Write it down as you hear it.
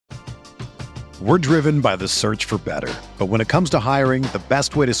We're driven by the search for better. But when it comes to hiring, the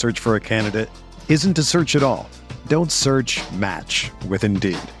best way to search for a candidate isn't to search at all. Don't search, match with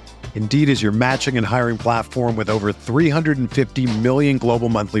Indeed. Indeed is your matching and hiring platform with over 350 million global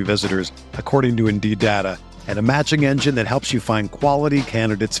monthly visitors, according to Indeed data, and a matching engine that helps you find quality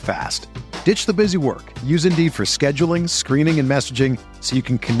candidates fast. Ditch the busy work. Use Indeed for scheduling, screening, and messaging so you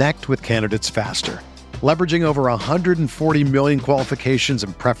can connect with candidates faster. Leveraging over 140 million qualifications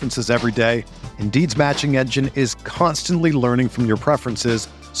and preferences every day, Indeed's matching engine is constantly learning from your preferences,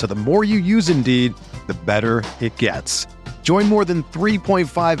 so the more you use Indeed, the better it gets. Join more than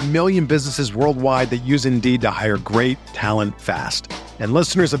 3.5 million businesses worldwide that use Indeed to hire great talent fast. And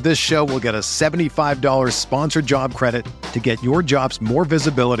listeners of this show will get a $75 sponsored job credit to get your jobs more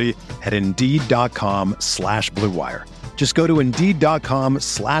visibility at Indeed.com/Blue Wire. Just go to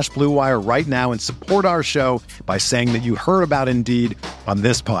Indeed.com/Blue Wire right now and support our show by saying that you heard about Indeed on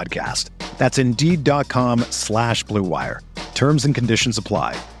this podcast. That's Indeed.com/Blue Wire. Terms and conditions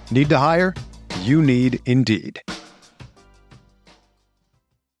apply. Need to hire? You need Indeed.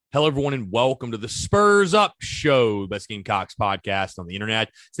 Hello, everyone, and welcome to the Spurs Up Show, best Gamecocks podcast on the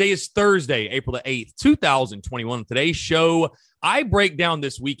internet. Today is Thursday, April the 8th, 2021. Today's show, I break down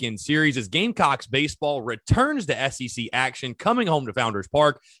this weekend series as Gamecocks baseball returns to SEC action, coming home to Founders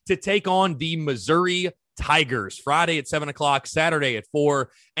Park to take on the Missouri Tigers. Friday at 7 o'clock, Saturday at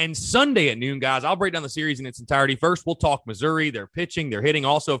 4, and Sunday at noon, guys. I'll break down the series in its entirety. First, we'll talk Missouri, their pitching, their hitting.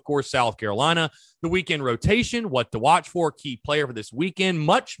 Also, of course, South Carolina, the weekend rotation, what to watch for, key player for this weekend.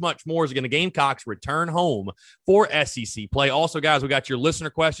 Much, much more is going to Gamecocks return home for SEC play. Also, guys, we got your listener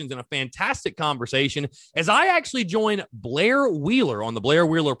questions and a fantastic conversation as I actually join Blair Wheeler on the Blair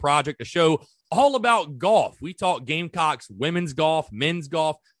Wheeler Project, a show all about golf. We talk Gamecocks, women's golf, men's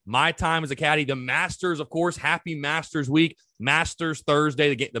golf, my time as a caddy, the Masters, of course. Happy Masters Week, Masters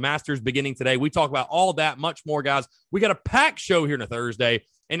Thursday, the Masters beginning today. We talk about all that, much more, guys. We got a packed show here on a Thursday,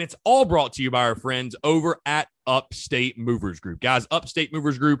 and it's all brought to you by our friends over at Upstate Movers Group. Guys, Upstate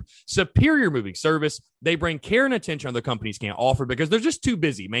Movers Group, superior moving service. They bring care and attention other companies can't offer because they're just too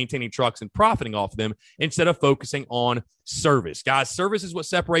busy maintaining trucks and profiting off of them instead of focusing on service. Guys, service is what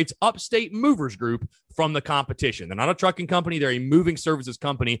separates Upstate Movers Group from the competition. They're not a trucking company. They're a moving services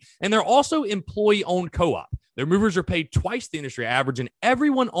company, and they're also employee-owned co-op. Their movers are paid twice the industry average, and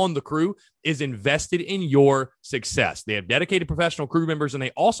everyone on the crew is invested in your success. They have dedicated professional crew members, and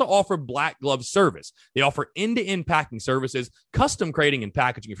they also offer black glove service. They offer end-to-end packing services, custom crating and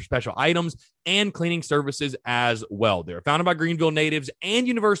packaging for special items, and cleaning services as well. They're founded by Greenville natives and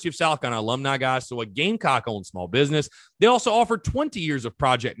University of South Carolina alumni, guys, so a Gamecock-owned small business. They also offer 20 years of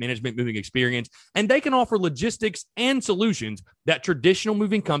project management moving experience, and they can offer logistics and solutions that traditional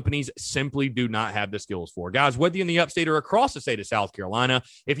moving companies simply do not have the skills for. Guys, whether you're in the upstate or across the state of South Carolina,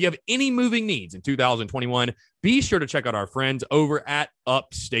 if you have any moving needs in 2021, be sure to check out our friends over at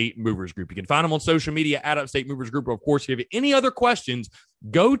Upstate Movers Group. You can find them on social media at Upstate Movers Group. Of course, if you have any other questions,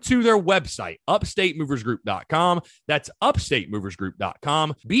 go to their website, upstatemoversgroup.com. That's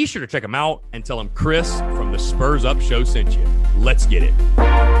upstatemoversgroup.com. Be sure to check them out and tell them Chris from the Spurs Up Show sent you. Let's get it.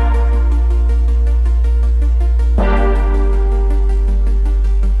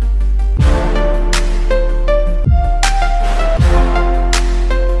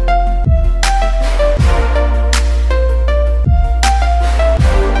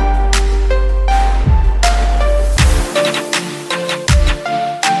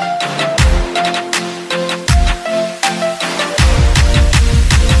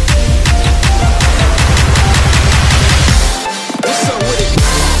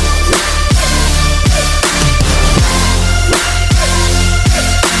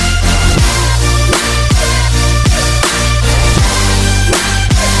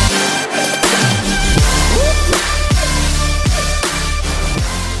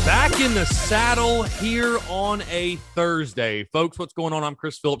 Saddle here on a Thursday. Folks, what's going on? I'm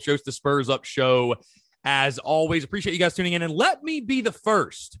Chris Phillips, host of the Spurs Up Show. As always, appreciate you guys tuning in. And let me be the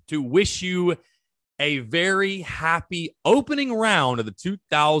first to wish you a very happy opening round of the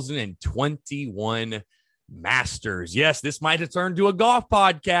 2021 Masters. Yes, this might have turned to a golf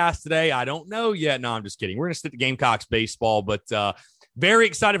podcast today. I don't know yet. No, I'm just kidding. We're going to stick to Gamecocks baseball, but very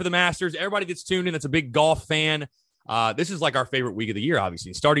excited for the Masters. Everybody that's tuned in that's a big golf fan. This is like our favorite week of the year,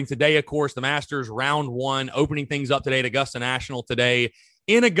 obviously. Starting today, of course, the Masters round 1, opening things up today at Augusta National today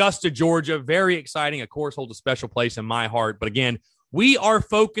in Augusta, Georgia. Very exciting. Of course, holds a special place in my heart. But again, we are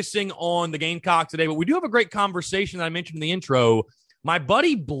focusing on the Gamecocks today, but we do have a great conversation that I mentioned in the intro. My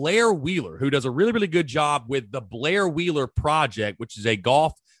buddy Blair Wheeler, who does a really, really good job with the Blair Wheeler Project, which is a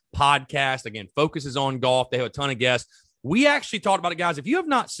golf podcast, again, focuses on golf. They have a ton of guests. We actually talked about it, guys. If you have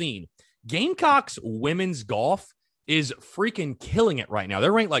not seen Gamecocks women's golf is freaking killing it right now.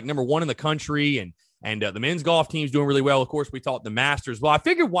 They're ranked like number 1 in the country, and the men's golf team's doing really well. Of course, we taught the Masters. Well, I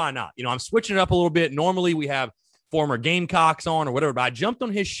figured why not? I'm switching it up a little bit. Normally, we have former Gamecocks on or whatever, but I jumped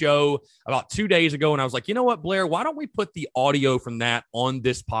on his show about 2 days ago, and I was like, you know what, Blair, why don't we put the audio from that on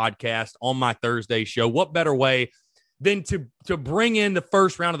this podcast, on my Thursday show? What better way than to bring in the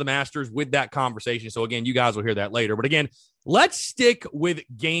first round of the Masters with that conversation? So, again, you guys will hear that later. But, again, let's stick with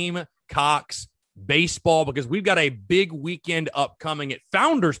Gamecocks baseball because we've got a big weekend upcoming at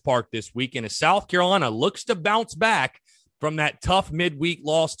Founders Park this weekend as South Carolina looks to bounce back from that tough midweek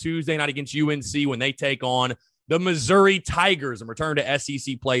loss Tuesday night against UNC when they take on the Missouri Tigers and return to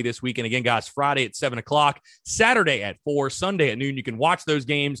SEC play this weekend. Again, guys, Friday at 7 o'clock, Saturday at 4, Sunday at noon. You can watch those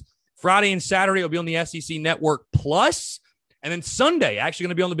games. Friday and Saturday will be on the SEC Network Plus, and then Sunday actually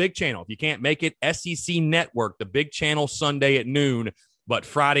going to be on the big channel. If you can't make it, SEC Network, the big channel Sunday at noon, but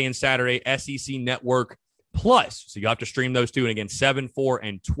Friday and Saturday, SEC Network Plus. So you have to stream those two. And again, 7, 4,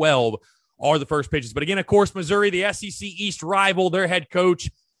 and 12 are the first pitches. But again, of course, Missouri, the SEC East rival, their head coach,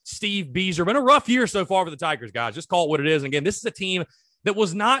 Steve Beazer. Been a rough year so far for the Tigers, guys. Just call it what it is. And again, this is a team that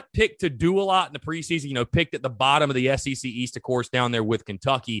was not picked to do a lot in the preseason, picked at the bottom of the SEC East, of course, down there with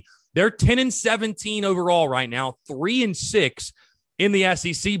Kentucky. They're 10-17 overall right now, 3-6 in the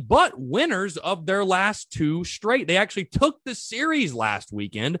SEC, but winners of their last 2 straight. They actually took the series last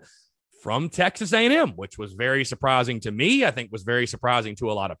weekend from Texas A&M, which was very surprising to me. I think was very surprising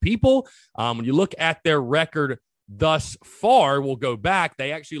to a lot of people. When you look at their record thus far, we'll go back.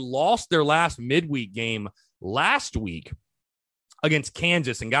 They actually lost their last midweek game last week against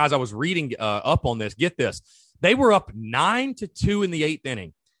Kansas. And guys, I was reading up on this. Get this. They were up 9-2 in the 8th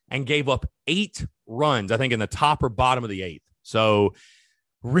inning and gave up 8 runs, I think in the top or bottom of the 8th. So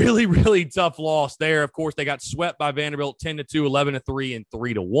really, really tough loss there. Of course, they got swept by Vanderbilt 10-2, 11-3, and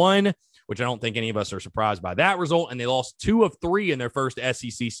 3-1, which I don't think any of us are surprised by that result. And they lost 2 of 3 in their first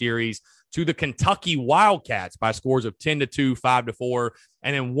SEC series to the Kentucky Wildcats by scores of 10-2, 5-4,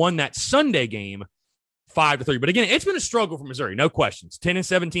 and then won that Sunday game 5-3. But again, it's been a struggle for Missouri, no questions.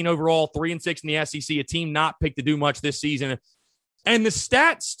 10-17 overall, 3-6 in the SEC, a team not picked to do much this season. And the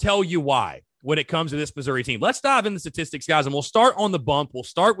stats tell you why when it comes to this Missouri team. Let's dive into the statistics, guys, and we'll start on the bump. We'll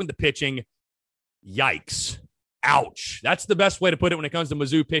start with the pitching. Yikes. Ouch. That's the best way to put it when it comes to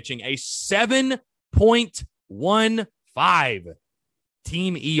Mizzou pitching. A 7.15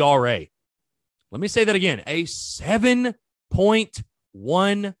 team ERA. Let me say that again. A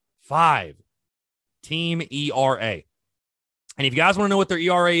 7.15 team ERA. And if you guys want to know what their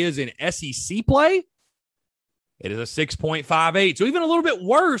ERA is in SEC play, it is a 6.58. So even a little bit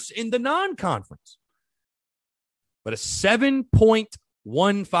worse in the non-conference. But a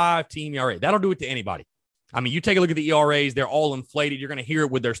 7.15 team ERA. That'll do it to anybody. I mean, you take a look at the ERAs. They're all inflated. You're going to hear it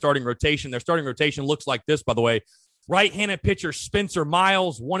with their starting rotation. Their starting rotation looks like this, by the way. Right-handed pitcher Spencer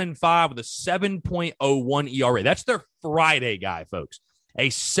Miles, 1-5 with a 7.01 ERA. That's their Friday guy, folks. A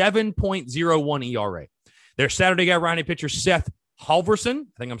 7.01 ERA. Their Saturday guy, right-handed pitcher Seth Halverson,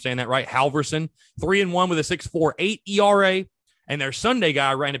 I think I'm saying that right, Halverson, 3-1 with a 6.48 ERA. And their Sunday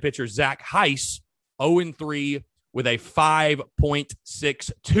guy, right-handed pitcher Zach Heiss, 0-3 with a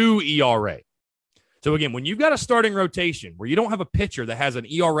 5.62 ERA. So again, when you've got a starting rotation where you don't have a pitcher that has an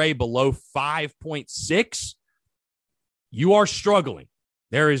ERA below 5.6, you are struggling.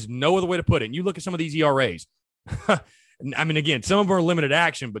 There is no other way to put it. And you look at some of these ERAs. I mean, again, some of them are limited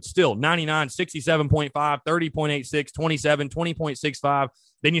action, but still 99, 67.5, 30.86, 27, 20.65.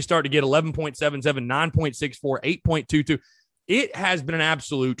 Then you start to get 11.77, 9.64, 8.22. It has been an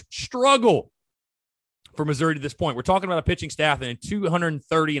absolute struggle for Missouri to this point. We're talking about a pitching staff and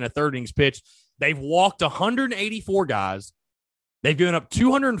 230 and a third innings pitched. They've walked 184 guys. They've given up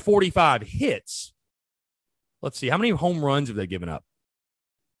 245 hits. Let's see. How many home runs have they given up?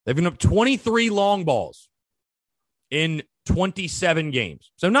 They've given up 23 long balls in 27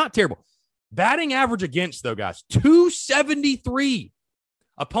 games. So not terrible. Batting average against, though, guys, 273.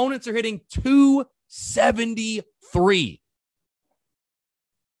 Opponents are hitting 273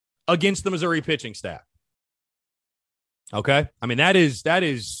 against the Missouri pitching staff. Okay? I mean, that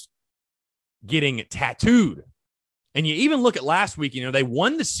is getting tattooed. And you even look at last week, they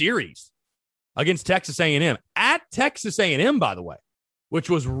won the series against Texas A&M. At Texas A&M, by the way, which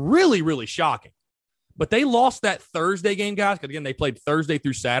was really, really shocking. But they lost that Thursday game, guys, because, again, they played Thursday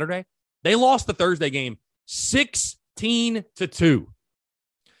through Saturday. They lost the Thursday game 16-2.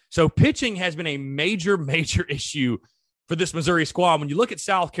 So pitching has been a major, major issue for this Missouri squad. When you look at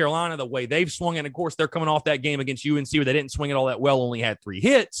South Carolina, the way they've swung, and, of course, they're coming off that game against UNC where they didn't swing it all that well, only had 3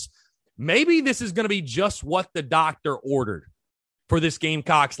 hits. Maybe this is going to be just what the doctor ordered for this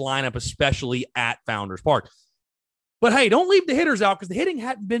Gamecocks lineup, especially at Founders Park. But hey, don't leave the hitters out because the hitting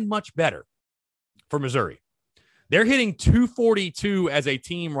hadn't been much better for Missouri. They're hitting 242 as a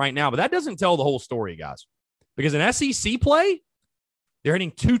team right now, but that doesn't tell the whole story, guys. Because in SEC play, they're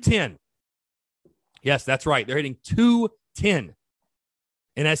hitting 210. Yes, that's right. They're hitting 210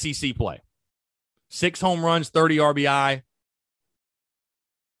 in SEC play. 6 home runs, 30 RBI.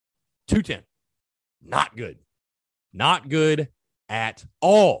 210. Not good. Not good at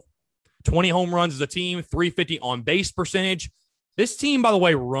all. 20 home runs as a team, 350 on base percentage. This team, by the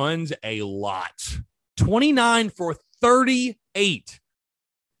way, runs a lot. 29 for 38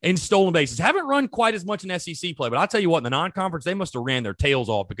 in stolen bases. Haven't run quite as much in SEC play, but I'll tell you what, in the non-conference, they must have ran their tails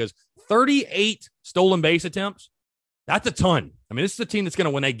off because 38 stolen base attempts, that's a ton. I mean, this is a team that's going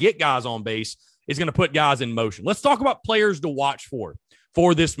to, when they get guys on base, is going to put guys in motion. Let's talk about players to watch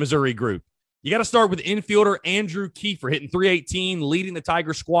for this Missouri group. You got to start with infielder Andrew Kiefer, hitting 318, leading the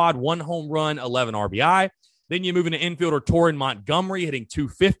Tiger squad, 1 home run, 11 RBI. Then you move into infielder Torrin Montgomery, hitting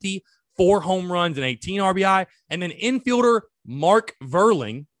 250, 4 home runs, and 18 RBI. And then infielder Mark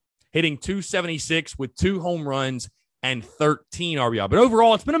Verling, hitting 276 with 2 home runs and 13 RBI. But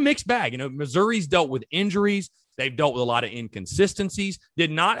overall, it's been a mixed bag. You know, Missouri's dealt with injuries. They've dealt with a lot of inconsistencies. Did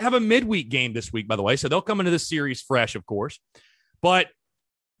not have a midweek game this week, by the way, so they'll come into this series fresh, of course. But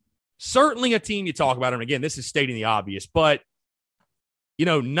certainly a team you talk about, and again, this is stating the obvious, but, you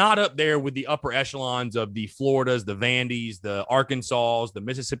know, not up there with the upper echelons of the Floridas, the Vandies, the Arkansas, the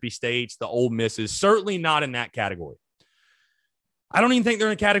Mississippi States, the Ole Misses. Certainly not in that category. I don't even think they're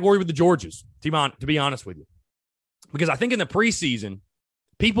in a category with the Georgias, to be honest with you. Because I think in the preseason,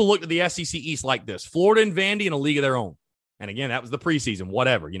 people looked at the SEC East like this. Florida and Vandy in a league of their own. And again, that was the preseason,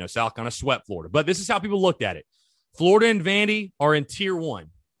 whatever. You know, South kind of swept Florida. But this is how people looked at it. Florida and Vandy are in Tier 1.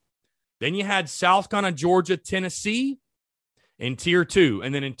 Then you had South Carolina, Georgia, Tennessee in Tier 2.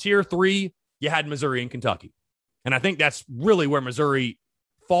 And then in Tier 3, you had Missouri and Kentucky. And I think that's really where Missouri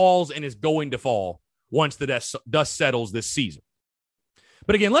falls and is going to fall once the dust settles this season.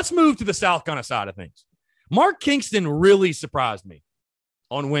 But again, let's move to the South Carolina side of things. Mark Kingston really surprised me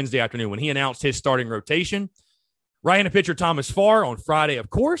on Wednesday afternoon when he announced his starting rotation. Right-handed pitcher Thomas Farr on Friday, of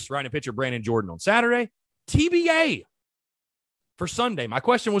course. Right-handed pitcher Brandon Jordan on Saturday. TBA for Sunday. My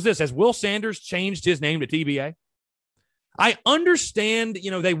question was this: has Will Sanders changed his name to TBA? I understand,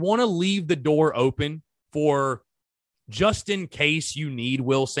 you know, they want to leave the door open for just in case you need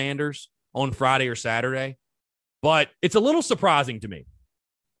Will Sanders on Friday or Saturday, but it's a little surprising to me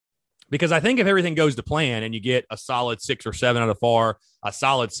because I think if everything goes to plan and you get a solid 6 or 7 out of Farr, a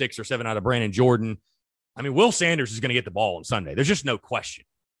solid 6 or 7 out of Brandon Jordan, I mean, Will Sanders is going to get the ball on Sunday. There's just no question.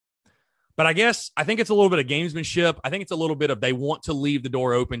 But I think it's a little bit of gamesmanship. I think it's a little bit of they want to leave the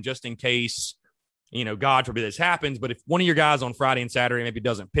door open just in case, you know, God forbid this happens. But if one of your guys on Friday and Saturday maybe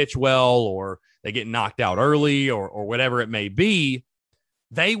doesn't pitch well or they get knocked out early or whatever it may be,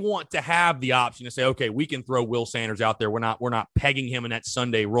 they want to have the option to say, okay, we can throw Will Sanders out there. We're not pegging him in that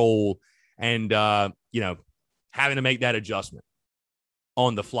Sunday role and, you know, having to make that adjustment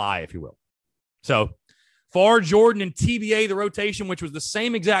on the fly, if you will. So Farr, Jordan, and TBA, the rotation, which was the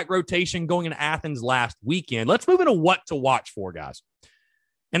same exact rotation going into Athens last weekend. Let's move into what to watch for, guys.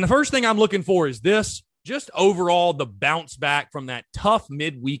 And the first thing I'm looking for is this, just overall the bounce back from that tough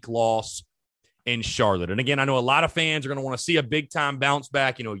midweek loss in Charlotte. And again, I know a lot of fans are going to want to see a big-time bounce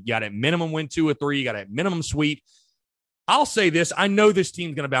back. You know, you got a minimum win 2 or 3, you got a minimum sweep. I'll say this, I know this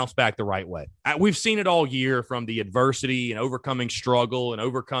team's going to bounce back the right way. We've seen it all year from the adversity and overcoming struggle and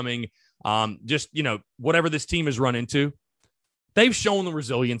overcoming just, you know, whatever this team has run into. They've shown the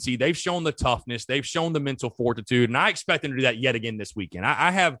resiliency. They've shown the toughness. They've shown the mental fortitude. And I expect them to do that yet again this weekend.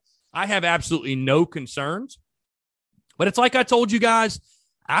 I have absolutely no concerns. But it's like I told you guys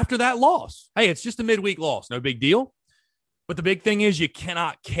after that loss. Hey, it's just a midweek loss. No big deal. But the big thing is you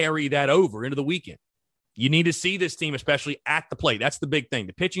cannot carry that over into the weekend. You need to see this team, especially at the plate. That's the big thing.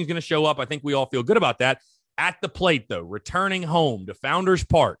 The pitching is going to show up. I think we all feel good about that. At the plate, though, returning home to Founders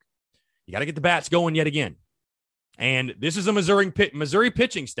Park, you got to get the bats going yet again. And this is a Missouri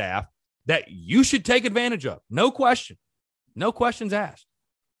pitching staff that you should take advantage of. No question. No questions asked.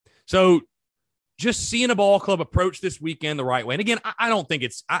 So just seeing a ball club approach this weekend the right way. And again, I think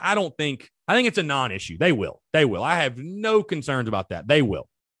it's a non-issue. They will. I have no concerns about that. They will.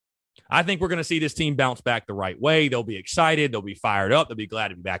 I think we're going to see this team bounce back the right way. They'll be excited. They'll be fired up. They'll be glad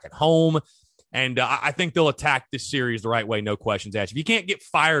to be back at home. And I think they'll attack this series the right way. No questions asked. If you can't get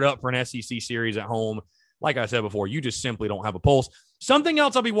fired up for an SEC series at home, like I said before, you just simply don't have a pulse. Something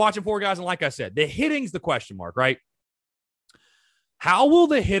else I'll be watching for, guys, and like I said, the hitting's the question mark, right? How will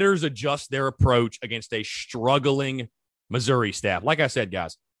the hitters adjust their approach against a struggling Missouri staff. Like I said,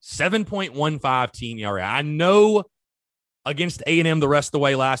 guys, 7.15 team ERA. I know against A&M the rest of the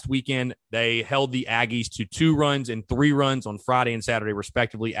way last weekend, they held the Aggies to 2 runs and 3 runs on Friday and Saturday,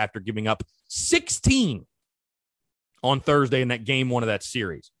 respectively, after giving up 16 on Thursday in that game 1 of that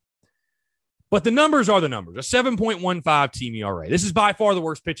series. But the numbers are the numbers. A 7.15 team ERA. This is by far the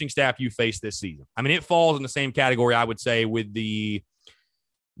worst pitching staff you faced this season. I mean, it falls in the same category, I would say, with the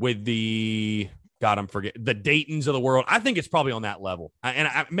the Daytons of the world. I think it's probably on that level.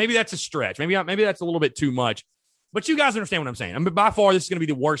 Maybe that's a stretch. Maybe that's a little bit too much. But you guys understand what I'm saying. I mean, by far, this is going to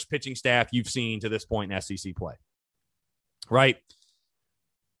be the worst pitching staff you've seen to this point in SEC play. Right?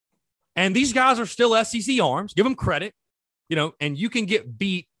 And these guys are still SEC arms. Give them credit. And you can get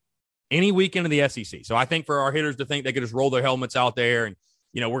beat any weekend of the SEC. So I think for our hitters to think they could just roll their helmets out there and,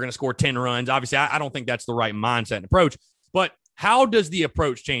 we're going to score 10 runs. Obviously, I don't think that's the right mindset and approach. But how does the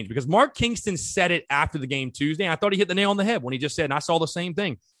approach change? Because Mark Kingston said it after the game Tuesday. And I thought he hit the nail on the head when he just said, and I saw the same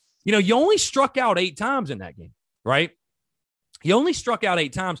thing. You only struck out 8 times in that game, right? You only struck out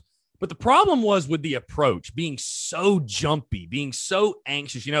 8 times. But the problem was with the approach being so jumpy, being so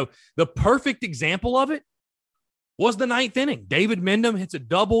anxious. The perfect example of it was the 9th inning. David Mendham hits a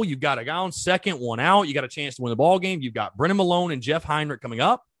double. You've got a guy on second, 1 out. You got a chance to win the ball game. You've got Brennan Malone and Jeff Heinrich coming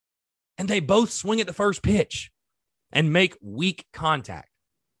up, and they both swing at the first pitch and make weak contact.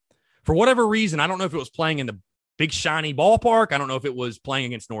 For whatever reason, I don't know if it was playing in the big shiny ballpark. I don't know if it was playing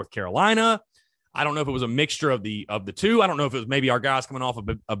against North Carolina. I don't know if it was a mixture of the two. I don't know if it was maybe our guys coming off of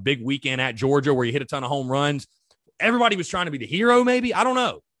a big weekend at Georgia where you hit a ton of home runs. Everybody was trying to be the hero, maybe. I don't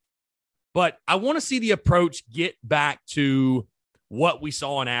know. But I want to see the approach get back to what we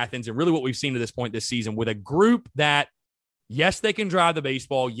saw in Athens and really what we've seen to this point this season with a group that, yes, they can drive the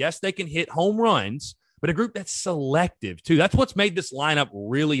baseball. Yes, they can hit home runs, but a group that's selective too. That's what's made this lineup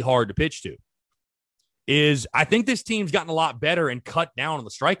really hard to pitch to. I think this team's gotten a lot better and cut down on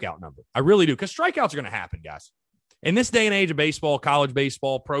the strikeout number. I really do, because strikeouts are going to happen, guys. In this day and age of baseball, college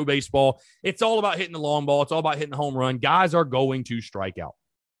baseball, pro baseball, it's all about hitting the long ball. It's all about hitting the home run. Guys are going to strike out.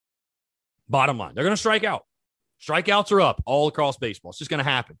 Bottom line, they're going to strike out. Strikeouts are up all across baseball. It's just going to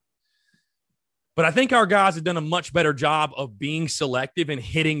happen. But I think our guys have done a much better job of being selective and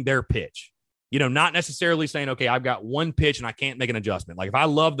hitting their pitch. Not necessarily saying, okay, I've got one pitch and I can't make an adjustment. Like if I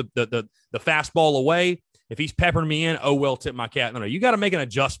love the fastball away, if he's peppering me in, oh, well, tip my cap. No, you got to make an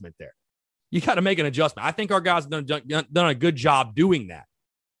adjustment there. You got to make an adjustment. I think our guys have done a good job doing that.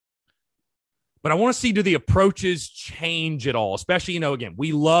 But I want to see, do the approaches change at all? Especially, again,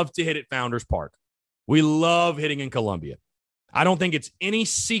 we love to hit at Founders Park. We love hitting in Columbia. I don't think it's any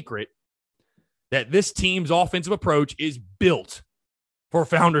secret that this team's offensive approach is built for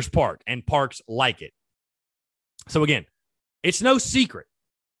Founders Park and parks like it. So again, it's no secret.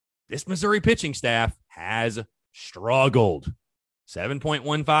 This Missouri pitching staff has struggled.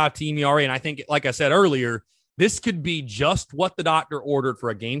 7.15 team ERA. And I think, like I said earlier, this could be just what the doctor ordered for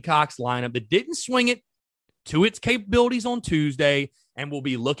a Gamecocks lineup that didn't swing it to its capabilities on Tuesday and will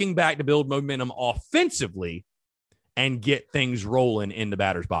be looking back to build momentum offensively and get things rolling in the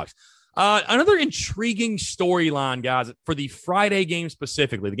batter's box. Another intriguing storyline, guys, for the Friday game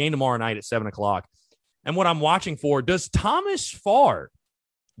specifically, the game tomorrow night at 7 o'clock. And what I'm watching for, does Thomas Farr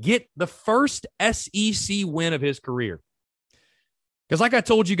get the first SEC win of his career? Because like I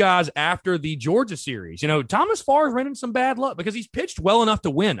told you guys after the Georgia series, Thomas Farr is running some bad luck because he's pitched well enough to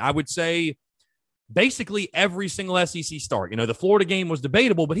win. I would say basically every single SEC start. The Florida game was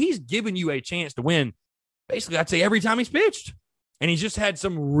debatable, but he's given you a chance to win basically, I'd say, every time he's pitched. And he's just had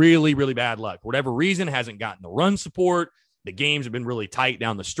some really, really bad luck. For whatever reason, hasn't gotten the run support. The games have been really tight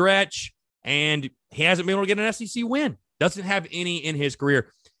down the stretch. And he hasn't been able to get an SEC win. Doesn't have any in his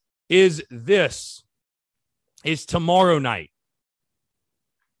career. Is tomorrow night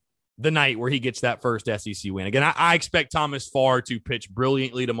the night where he gets that first SEC win? Again, I expect Thomas Farr to pitch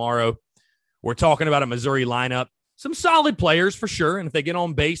brilliantly tomorrow. We're talking about a Missouri lineup. Some solid players for sure. And if they get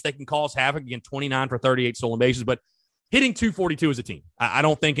on base, they can cause havoc. Again, 29 for 38 stolen bases. But hitting 242 as a team. I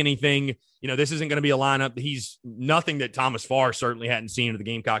don't think anything, this isn't going to be a lineup. He's nothing that Thomas Farr certainly hadn't seen, or the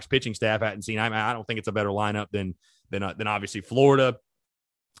Gamecocks pitching staff hadn't seen. I don't think it's a better lineup than obviously Florida,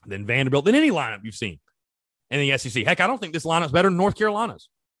 than Vanderbilt, than any lineup you've seen in the SEC. Heck, I don't think this lineup's better than North Carolina's.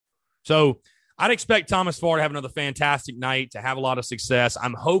 So I'd expect Thomas Farr to have another fantastic night, to have a lot of success.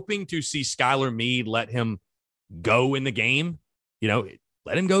 I'm hoping to see Skylar Meade let him go in the game.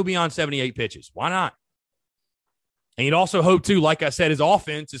 Let him go beyond 78 pitches. Why not? And you'd also hope, too, like I said, his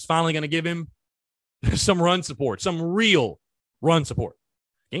offense is finally going to give him some run support, some real run support.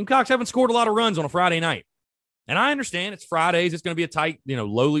 Gamecocks haven't scored a lot of runs on a Friday night. And I understand it's Fridays. It's going to be a tight,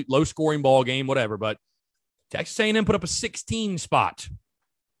 low-scoring ball game, whatever. But Texas A&M put up a 16 spot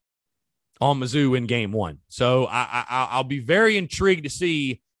on Mizzou in game one. So I'll be very intrigued to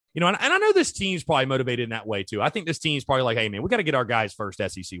see, and I know this team's probably motivated in that way too. I think this team's probably like, hey, man, we got to get our guys' first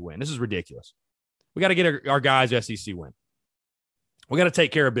SEC win. This is ridiculous. We got to get our guys' SEC win. We got to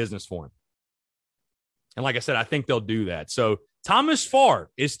take care of business for them. And like I said, I think they'll do that. So Thomas Farr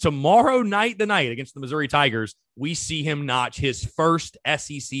is tomorrow night against the Missouri Tigers. We see him notch his first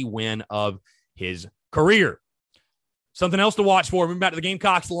SEC win of his career. Something else to watch for. Moving back to the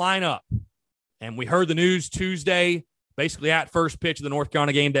Gamecocks lineup. And we heard the news Tuesday, basically at first pitch of the North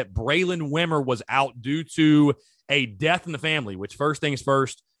Carolina game, that Braylon Wimmer was out due to a death in the family, which first things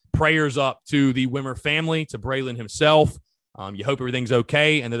first, prayers up to the Wimmer family, to Braylon himself. You hope everything's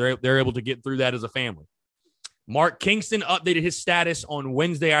okay and that they're able to get through that as a family. Mark Kingston updated his status on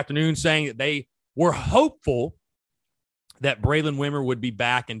Wednesday afternoon, saying that they were hopeful that Braylon Wimmer would be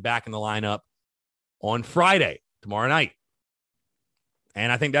back in the lineup on Friday, tomorrow night. And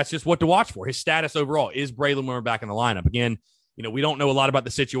I think that's just what to watch for. His status overall, is Braylon Wimmer back in the lineup? Again, we don't know a lot about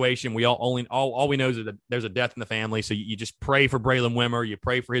the situation. We all we know is that there's a death in the family. So you just pray for Braylon Wimmer. You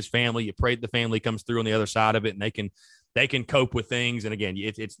pray for his family. You pray that the family comes through on the other side of it and they can cope with things. And again,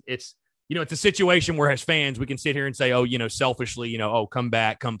 it's a situation where as fans, we can sit here and say, selfishly, come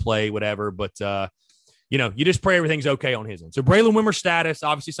back, come play, whatever. But, you just pray everything's okay on his end. So Braylon Wimmer's status,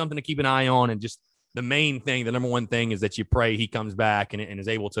 obviously something to keep an eye on. And just the main thing, the number one thing is that you pray he comes back and is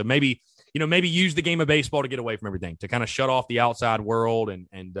able to maybe use the game of baseball to get away from everything, to kind of shut off the outside world and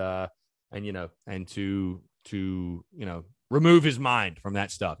to remove his mind from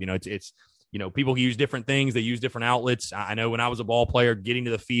that stuff. It's people use different things. They use different outlets. I know when I was a ball player, getting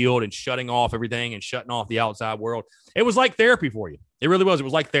to the field and shutting off everything and shutting off the outside world, it was like therapy for you. It really was. It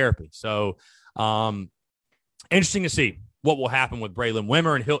was like therapy. So interesting to see what will happen with Braylon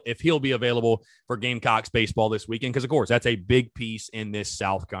Wimmer and if he'll be available for Gamecocks baseball this weekend, because, of course, that's a big piece in this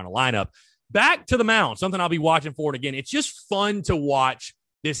South Carolina lineup. Back to the mound, something I'll be watching for. And, again, it's just fun to watch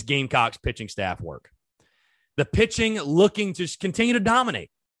this Gamecocks pitching staff work. The pitching looking to continue to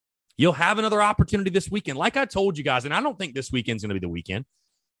dominate. You'll have another opportunity this weekend. Like I told you guys, and I don't think this weekend's going to be the weekend,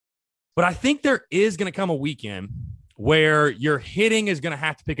 but I think there is going to come a weekend where your hitting is going to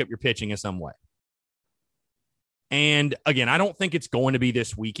have to pick up your pitching in some way. And again, I don't think it's going to be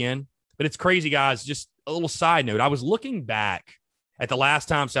this weekend, but it's crazy, guys. Just a little side note. I was looking back at the last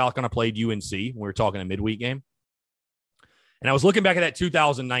time South Carolina played UNC when we were talking a midweek game. And I was looking back at that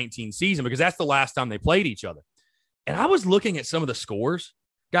 2019 season because that's the last time they played each other. And I was looking at some of the scores.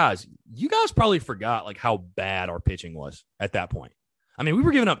 Guys, you guys probably forgot like how bad our pitching was at that point. I mean, we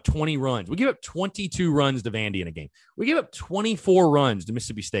were giving up 20 runs. We gave up 22 runs to Vandy in a game. We gave up 24 runs to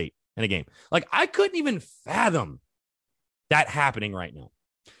Mississippi State in a game. Like, I couldn't even fathom that happening right now.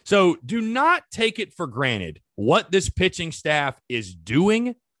 So do not take it for granted what this pitching staff is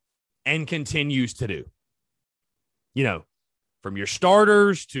doing and continues to do. From your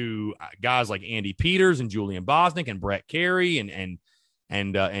starters to guys like Andy Peters and Julian Bosnick and Brett Carey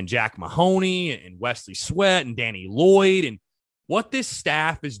and Jack Mahoney and Wesley Sweat and Danny Lloyd, and what this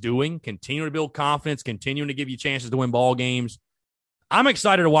staff is doing, continuing to build confidence, continuing to give you chances to win ball games. I'm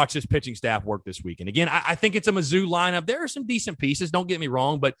excited to watch this pitching staff work this week. And again, I think it's a Mizzou lineup. There are some decent pieces, don't get me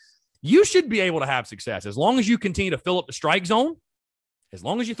wrong, but you should be able to have success as long as you continue to fill up the strike zone, as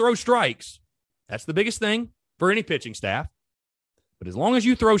long as you throw strikes. That's the biggest thing for any pitching staff. But as long as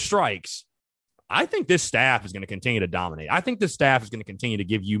you throw strikes, I think this staff is going to continue to dominate. I think this staff is going to continue to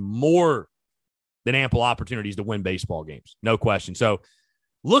give you more than ample opportunities to win baseball games. No question. So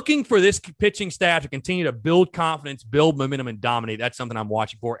looking for this pitching staff to continue to build confidence, build momentum, and dominate, that's something I'm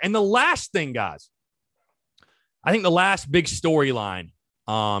watching for. And the last thing, guys, I think the last big storyline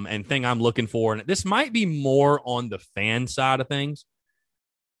and thing I'm looking for, and this might be more on the fan side of things,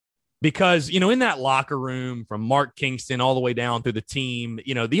 because, in that locker room from Mark Kingston all the way down through the team,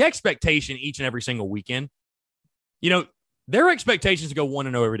 the expectation each and every single weekend, their expectations to go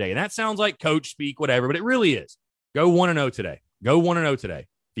 1-0 every day. And that sounds like coach speak, whatever, but it really is. Go 1-0 today. Go 1-0 today.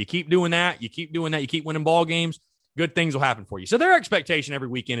 If you keep doing that, you keep winning ball games, good things will happen for you. So their expectation every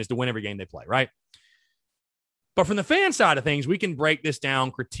weekend is to win every game they play, right? But from the fan side of things, we can break this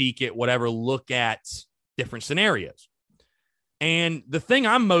down, critique it, whatever, look at different scenarios. And the thing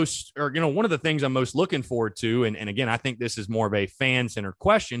one of the things I'm most looking forward to, and again, I think this is more of a fan-centered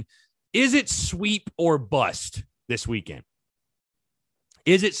question, is it sweep or bust this weekend?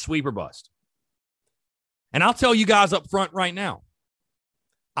 Is it sweep or bust? And I'll tell you guys up front right now,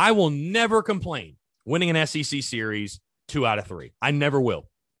 I will never complain winning an SEC series 2 out of 3. I never will.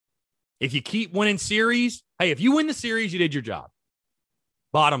 If you keep winning series, hey, if you win the series, you did your job.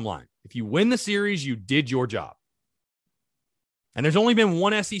 Bottom line. If you win the series, you did your job. And there's only been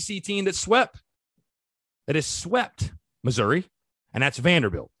one SEC team that has swept Missouri, and that's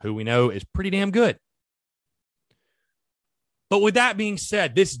Vanderbilt, who we know is pretty damn good. But with that being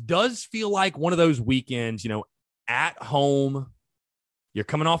said, this does feel like one of those weekends, at home. You're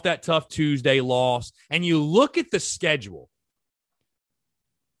coming off that tough Tuesday loss, and you look at the schedule.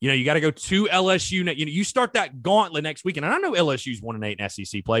 You got to go to LSU. You start that gauntlet next weekend. And I know LSU's 1-8 in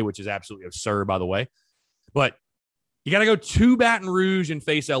SEC play, which is absolutely absurd, by the way. But you got to go to Baton Rouge and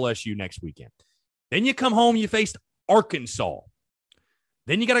face LSU next weekend. Then you come home, you face Arkansas.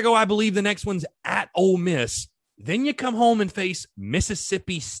 Then you got to go, I believe the next one's at Ole Miss. Then you come home and face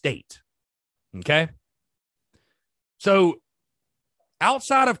Mississippi State. Okay? So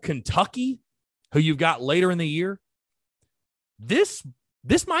outside of Kentucky, who you've got later in the year, this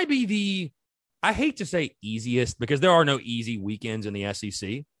might be the, I hate to say easiest because there are no easy weekends in the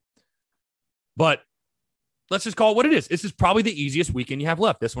SEC. But let's just call it what it is. This is probably the easiest weekend you have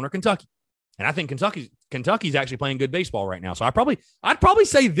left, this one or Kentucky. And I think Kentucky's actually playing good baseball right now. So I'd probably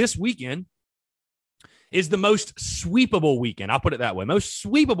say this weekend is the most sweepable weekend. I'll put it that way. Most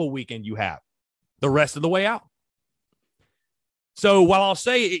sweepable weekend you have the rest of the way out. So while I'll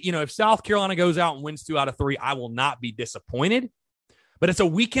say, if South Carolina goes out and wins 2 out of 3, I will not be disappointed. But it's a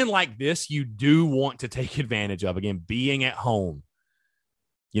weekend like this you do want to take advantage of. Again, being at home.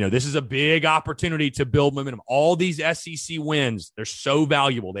 This is a big opportunity to build momentum. All these SEC wins, they're so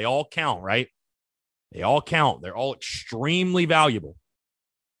valuable. They all count, right? They all count. They're all extremely valuable.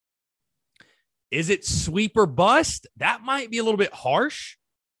 Is it sweep or bust? That might be a little bit harsh.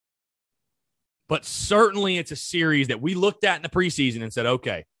 But certainly it's a series that we looked at in the preseason and said,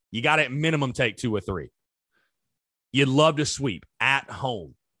 okay, you got to at minimum take 2 or 3. You'd love to sweep at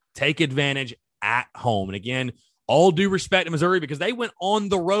home. Take advantage at home. And again, all due respect to Missouri because they went on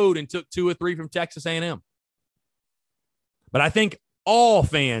the road and took 2 or 3 from Texas A&M. But I think all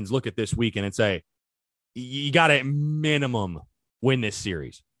fans look at this weekend and say, you got to at minimum win this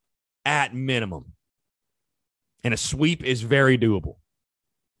series. At minimum. And a sweep is very doable.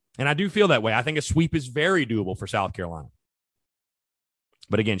 And I do feel that way. I think a sweep is very doable for South Carolina.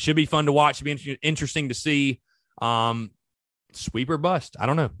 But again, should be fun to watch. Should be interesting to see. Sweep or bust. I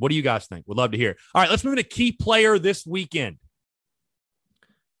don't know. What do you guys think? Would love to hear. All right, let's move into key player this weekend.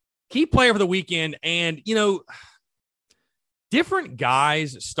 Key player for the weekend. And, different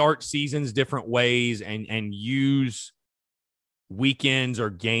guys start seasons different ways and use weekends or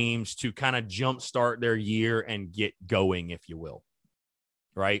games to kind of jumpstart their year and get going, if you will.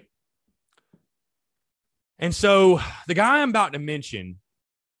 Right? And so the guy I'm about to mention,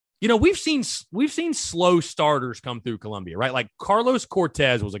 we've seen slow starters come through Columbia, right? Like Carlos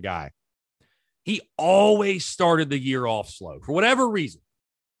Cortez was a guy. He always started the year off slow for whatever reason.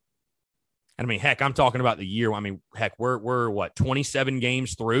 And I mean, heck, I'm talking about the year. I mean, heck, we're what, 27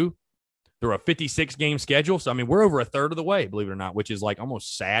 games through a 56-game schedule. So I mean, we're over a third of the way, believe it or not, which is like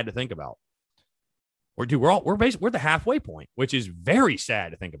almost sad to think about. We're the halfway point, which is very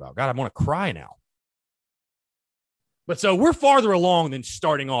sad to think about. God, I want to cry now. But so we're farther along than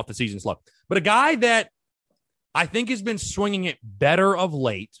starting off the season slow. But a guy that I think has been swinging it better of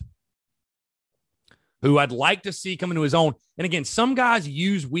late, who I'd like to see come into his own. And again, some guys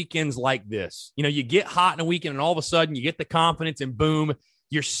use weekends like this. You get hot in a weekend and all of a sudden you get the confidence and boom,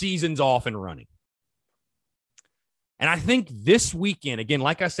 your season's off and running. And I think this weekend, again,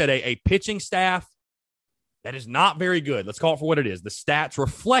 like I said, a pitching staff that is not very good. Let's call it for what it is. The stats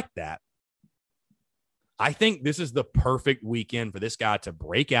reflect that. I think this is the perfect weekend for this guy to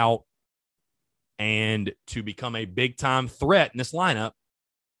break out and to become a big-time threat in this lineup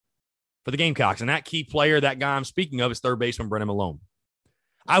for the Gamecocks. And that key player, that guy I'm speaking of, is third baseman Brennan Malone.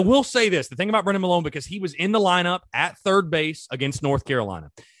 I will say this, the thing about Brennan Malone, because he was in the lineup at third base against North Carolina.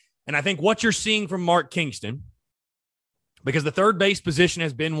 And I think what you're seeing from Mark Kingston, because the third base position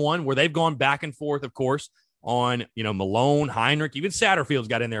has been one where they've gone back and forth, of course, on, Malone, Heinrich, even Satterfield's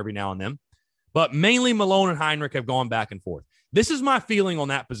got in there every now and then. But mainly Malone and Heinrich have gone back and forth. This is my feeling on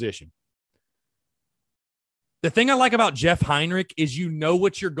that position. The thing I like about Jeff Heinrich is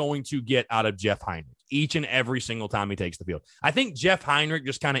what you're going to get out of Jeff Heinrich each and every single time he takes the field. I think Jeff Heinrich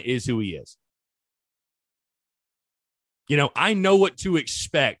just kind of is who he is. I know what to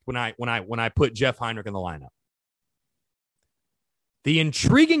expect when I put Jeff Heinrich in the lineup. The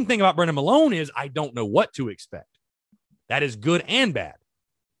intriguing thing about Brennan Malone is I don't know what to expect. That is good and bad.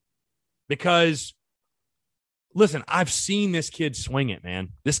 Because, listen, I've seen this kid swing it, man.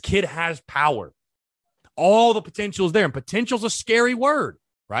 This kid has power. All the potential is there. And potential is a scary word,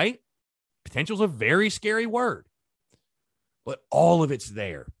 right? Potential is a very scary word. But all of it's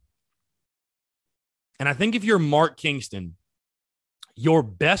there. And I think if you're Mark Kingston, your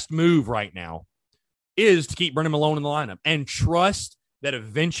best move right now is to keep Brennan Malone in the lineup and trust that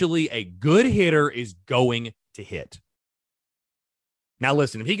eventually a good hitter is going to hit. Now,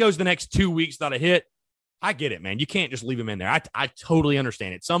 listen, if he goes the next 2 weeks without a hit, I get it, man. You can't just leave him in there. I totally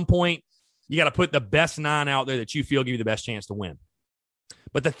understand. At some point, you got to put the best 9 out there that you feel give you the best chance to win.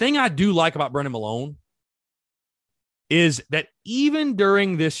 But the thing I do like about Brennan Malone is that even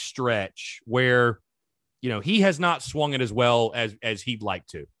during this stretch where, he has not swung it as well as he'd like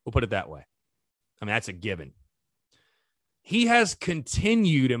to, we'll put it that way. I mean, that's a given. He has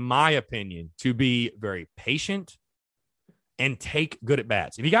continued, in my opinion, to be very patient and take good at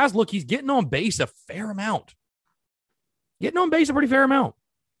bats. If you guys look, he's getting on base a fair amount. Getting on base a pretty fair amount.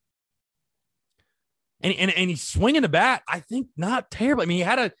 And he's swinging the bat, I think, not terribly. I mean, he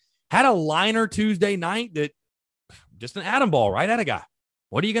had a liner Tuesday night that just an atom ball right at a guy.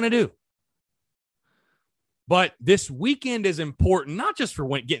 What are you going to do? But this weekend is important, not just for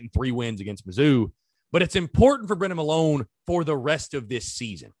getting 3 wins against Mizzou, but it's important for Brennan Malone for the rest of this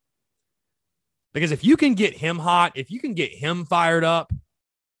season. Because if you can get him hot, if you can get him fired up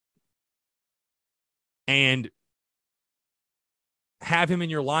and have him in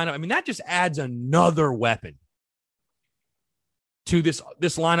your lineup, I mean, that just adds another weapon to this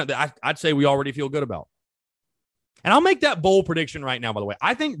lineup that I'd say we already feel good about. And I'll make that bold prediction right now, by the way.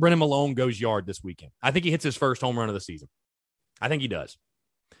 I think Brennan Malone goes yard this weekend. I think he hits his first home run of the season. I think he does.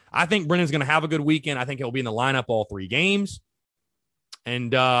 I think Brennan's going to have a good weekend. I think he'll be in the lineup all 3 games.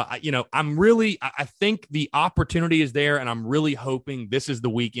 And, I think the opportunity is there, and I'm really hoping this is the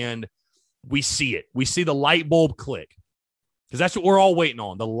weekend we see it. We see the light bulb click, because that's what we're all waiting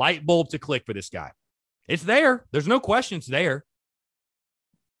on, the light bulb to click for this guy. It's there. There's no question it's there.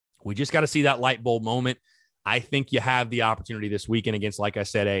 We just got to see that light bulb moment. I think you have the opportunity this weekend against, like I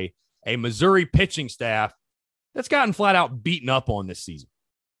said, a Missouri pitching staff that's gotten flat out beaten up on this season.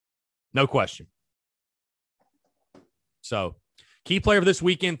 No question. So, key player of this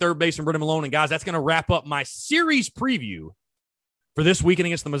weekend, third baseman Brennan Malone. And, guys, that's going to wrap up my series preview for this weekend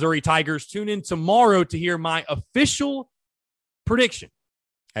against the Missouri Tigers. Tune in tomorrow to hear my official prediction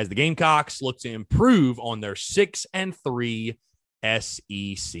as the Gamecocks look to improve on their 6-3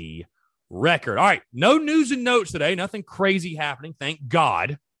 SEC record. All right, no news and notes today. Nothing crazy happening, thank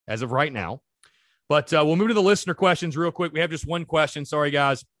God, as of right now. But we'll move to the listener questions real quick. We have just one question. Sorry,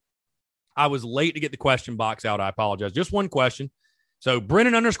 guys. I was late to get the question box out. I apologize. Just one question. So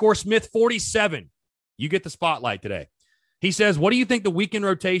Brennan_Smith47, you get the spotlight today. He says, what do you think the weekend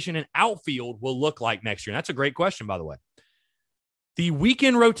rotation and outfield will look like next year? And that's a great question, by the way. The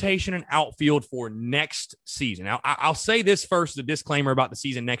weekend rotation and outfield for next season. Now, I'll say this first, a disclaimer about the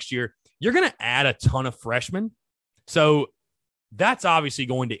season next year. You're going to add a ton of freshmen. So that's obviously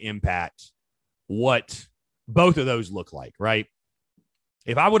going to impact what both of those look like, right?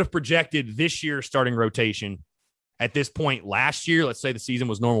 If I would have projected this year's starting rotation at this point last year, let's say the season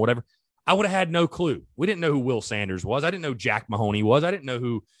was normal, whatever, I would have had no clue. We didn't know who Will Sanders was. I didn't know Jack Mahoney was. I didn't know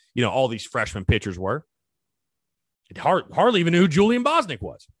who, all these freshman pitchers were. It hardly even knew who Julian Bosnick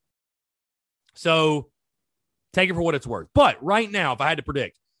was. So take it for what it's worth. But right now, if I had to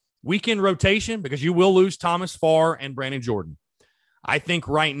predict, weekend rotation, because you will lose Thomas Farr and Brandon Jordan. I think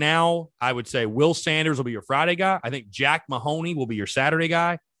right now, I would say Will Sanders will be your Friday guy. I think Jack Mahoney will be your Saturday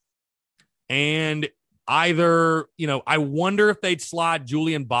guy. And either, I wonder if they'd slide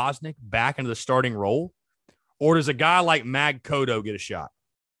Julian Bosnick back into the starting role, or does a guy like Mag Cotto get a shot?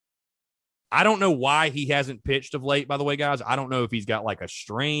 I don't know why he hasn't pitched of late, by the way, guys. I don't know if he's got like a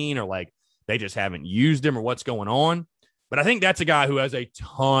strain or like they just haven't used him or what's going on. But I think that's a guy who has a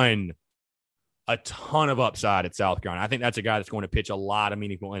ton of upside at South Carolina. I think that's a guy that's going to pitch a lot of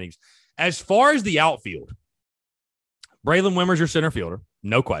meaningful innings. As far as the outfield, Braylon Wimmer's your center fielder,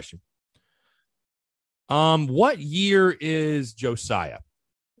 no question. What year is Josiah?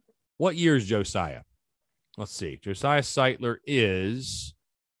 Let's see. Josiah Seitler is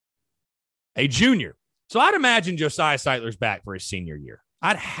a junior. So I'd imagine Josiah Seitler's back for his senior year.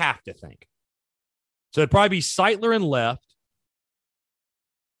 I'd have to think. So it'd probably be Seitler in left,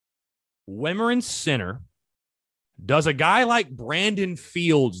 Wimmer in center. Does a guy like Brandon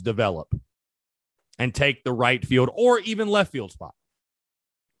Fields develop and take the right field or even left field spot?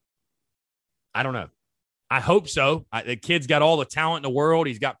 I don't know. I hope so. The kid's got all the talent in the world.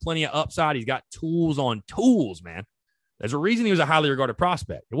 He's got plenty of upside. He's got tools on tools, man. There's a reason he was a highly regarded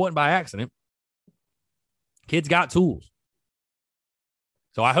prospect. It wasn't by accident. Kid's got tools.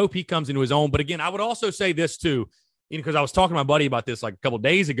 So I hope he comes into his own. But again, I would also say this too, because I was talking to my buddy about this like a couple of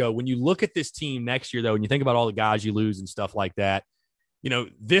days ago. When you look at this team next year, though, and you think about all the guys you lose and stuff like that,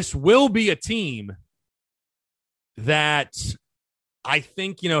 this will be a team that I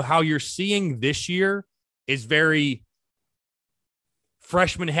think, how you're seeing this year is very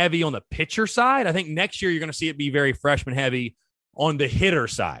freshman heavy on the pitcher side. I think next year you're going to see it be very freshman heavy on the hitter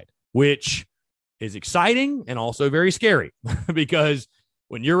side, which is exciting and also very scary because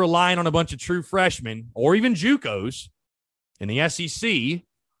when you're relying on a bunch of true freshmen or even JUCOs in the SEC,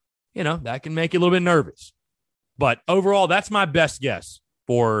 that can make you a little bit nervous. But overall, that's my best guess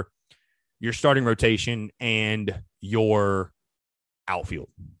for your starting rotation and your outfield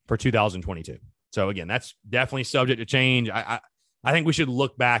for 2022. So again, that's definitely subject to change. I think we should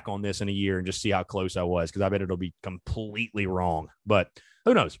look back on this in a year and just see how close I was, because I bet it'll be completely wrong. But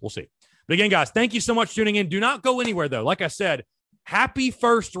who knows? We'll see. But again, guys, thank you so much for tuning in. Do not go anywhere, though. Like I said, happy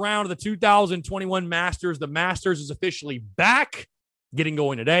first round of the 2021 Masters. The Masters is officially back, getting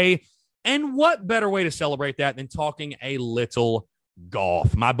going today. And what better way to celebrate that than talking a little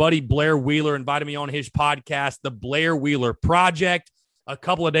golf? My buddy Blair Wheeler invited me on his podcast, The Blair Wheeler Project, a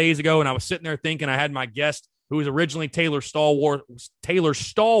couple of days ago, and I was sitting there thinking I had my guest, who was originally Taylor Stallworth,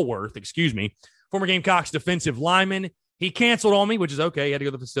 former Gamecocks defensive lineman. He canceled on me, which is okay. He had to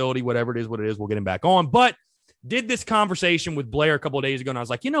go to the facility, whatever it is, what it is. We'll get him back on. But did this conversation with Blair a couple of days ago, and I was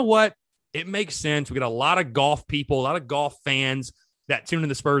like, you know what? It makes sense. We got a lot of golf people, a lot of golf fans that tune in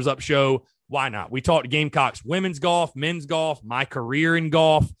the Spurs Up show. Why not? We talked Gamecocks women's golf, men's golf, my career in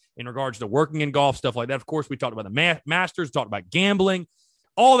golf, in regards to working in golf, stuff like that. Of course, we talked about the Masters, talked about gambling,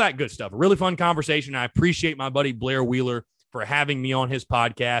 all that good stuff. A really fun conversation. I appreciate my buddy Blair Wheeler for having me on his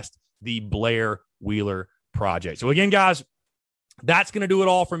podcast, The Blair Wheeler Project. So again, guys, that's going to do it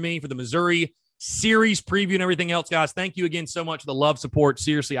all for me for the Missouri series preview and everything else, guys. Thank you again so much for the love, support.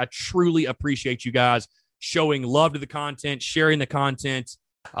 Seriously, I truly appreciate you guys showing love to the content, sharing the content,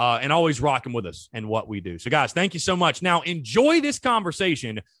 and always rocking with us and what we do. So, guys, thank you so much. Now, enjoy this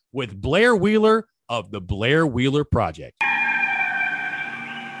conversation with Blair Wheeler of the Blair Wheeler Project.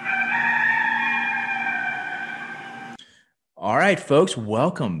 All right, folks,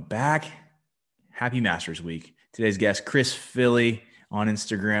 welcome back. Happy Masters Week. Today's guest, Chris Philly on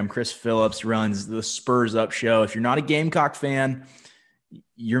Instagram. Chris Phillips runs the Spurs Up show. If you're not a Gamecock fan,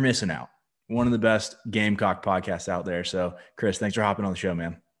 you're missing out. One of the best Gamecock podcasts out there. So, Chris, thanks for hopping on the show,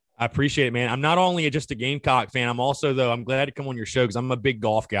 man. I appreciate it, man. I'm not only just a Gamecock fan, I'm also, though, I'm glad to come on your show because I'm a big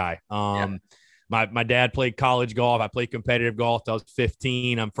golf guy. My dad played college golf. I played competitive golf till I was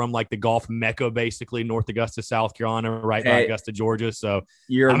 15. I'm from like the golf mecca, basically, North Augusta, South Carolina, right by Augusta, Georgia. So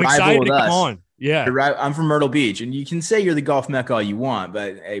I'm excited to come on. Yeah, I'm from Myrtle Beach, and you can say you're the golf mecca all you want,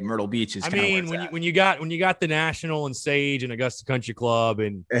 but hey, Myrtle Beach is. I mean, when you got the National and Sage and Augusta Country Club,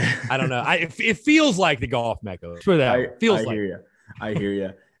 and I don't know, it feels like the golf mecca. For that, it feels like. I hear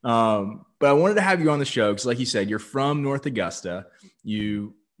you. But I wanted to have you on the show because, like you said, you're from North Augusta.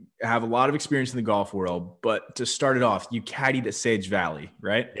 You have a lot of experience in the golf world, but to start it off, you caddied at Sage Valley,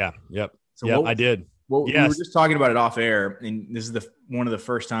 right? Yeah. Yep. So I did. Well, yes. We were just talking about it off air, and this is one of the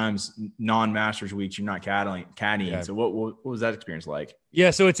first times non-Masters weeks you're not caddying. Yeah. So what was that experience like?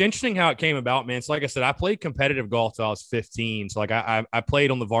 Yeah, so it's interesting how it came about, man. So like I said, I played competitive golf till I was 15. So like I played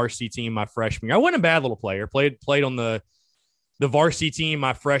on the varsity team my freshman year. I wasn't a bad little player. Played on the varsity team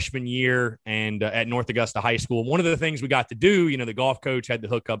my freshman year and at North Augusta High School. One of the things we got to do, the golf coach had the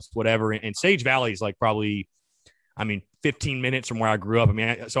hookups, whatever. And Sage Valley is like probably, 15 minutes from where I grew up.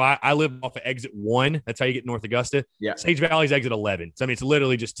 I live off of exit 1. That's how you get North Augusta. Yeah. Sage Valley's exit 11. So, it's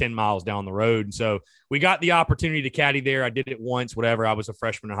literally just 10 miles down the road. And so we got the opportunity to caddy there. I did it once, whatever. I was a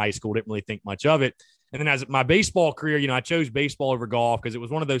freshman in high school. Didn't really think much of it. And then as my baseball career, I chose baseball over golf because it was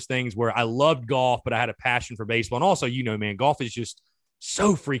one of those things where I loved golf, but I had a passion for baseball. And also, man, golf is just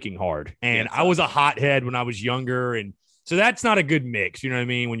so freaking hard. And I was a hothead when I was younger. And so that's not a good mix. You know what I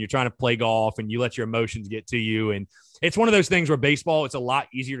mean? When you're trying to play golf and you let your emotions get to you. And it's one of those things where baseball, it's a lot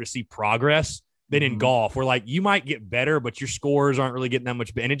easier to see progress than in golf, where like you might get better, but your scores aren't really getting that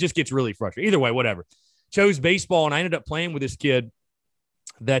much better. And it just gets really frustrating. Either way, whatever. Chose baseball, and I ended up playing with this kid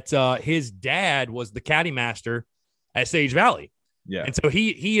that his dad was the caddy master at Sage Valley. Yeah. And so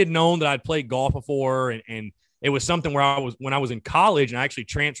he had known that I'd played golf before, and it was something where when I was in college, and I actually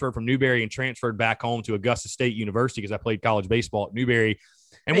transferred from Newberry and transferred back home to Augusta State University because I played college baseball at Newberry.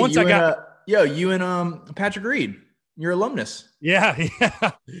 And once I got you and Patrick Reed, your alumnus.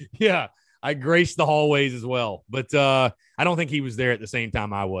 Yeah. I graced the hallways as well, but I don't think he was there at the same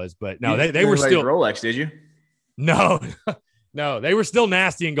time I was. But no, they were still Rolex. Did you? No. No, they were still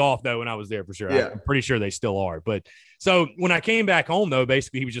nasty in golf, though, when I was there for sure. Yeah. I'm pretty sure they still are. But so when I came back home, though,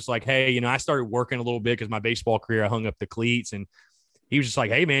 basically he was just like, hey, I started working a little bit because my baseball career, I hung up the cleats. And he was just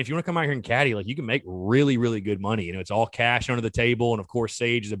like, hey, man, if you want to come out here and caddy, like you can make really, really good money. It's all cash under the table. And, of course,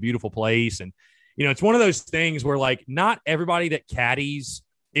 Sage is a beautiful place. And, it's one of those things where like not everybody that caddies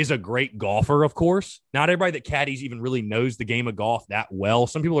is a great golfer, of course. Not everybody that caddies even really knows the game of golf that well.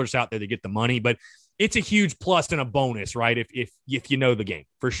 Some people are just out there to get the money, but it's a huge plus and a bonus, right? If you know the game,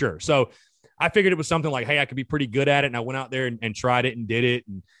 for sure. So I figured it was something like, hey, I could be pretty good at it. And I went out there and tried it and did it.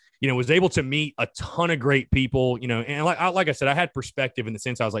 And, was able to meet a ton of great people, and like I said, I had perspective in the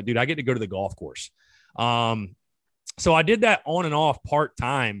sense I was like, dude, I get to go to the golf course. So I did that on and off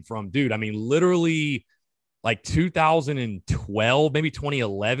part-time from, dude, I mean, literally like 2012, maybe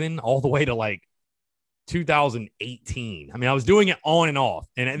 2011, all the way to like 2018. I mean, I was doing it on and off.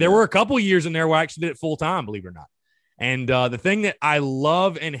 And there were a couple of years in there where I actually did it full-time, believe it or not. And the thing that I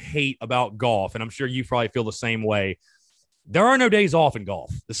love and hate about golf, and I'm sure you probably feel the same way, there are no days off in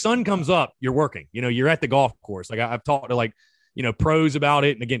golf. The sun comes up, you're working. You're at the golf course. Like I've talked to like, pros about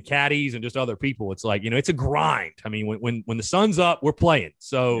it. And again, caddies and just other people. It's like, it's a grind. I mean, when the sun's up, we're playing.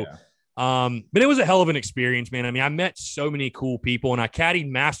 So, but it was a hell of an experience, man. I mean, I met so many cool people and I caddied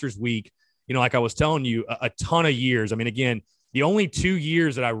Masters Week, like I was telling you, a ton of years. I mean, again, the only 2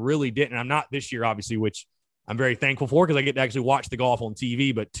 years that I really didn't, and I'm not this year, obviously, which I'm very thankful for because I get to actually watch the golf on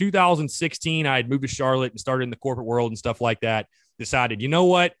TV. But 2016, I had moved to Charlotte and started in the corporate world and stuff like that. Decided, you know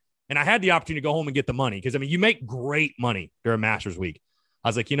what? And I had the opportunity to go home and get the money because, I mean, you make great money during Masters Week. I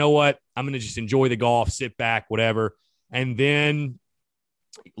was like, you know what? I'm going to just enjoy the golf, sit back, whatever. And then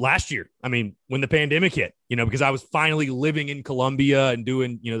last year, I mean, when the pandemic hit, because I was finally living in Columbia and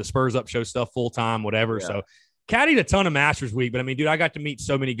doing, the Spurs Up Show stuff full time, whatever. Yeah. So caddied a ton of Masters Week, but I mean, dude, I got to meet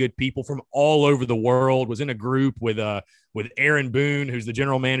so many good people from all over the world. Was in a group with Aaron Boone, who's the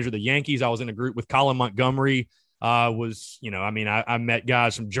general manager of the Yankees. I was in a group with Colin Montgomery. I met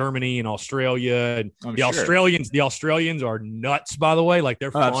guys from Germany and Australia, and Australians are nuts, by the way. Like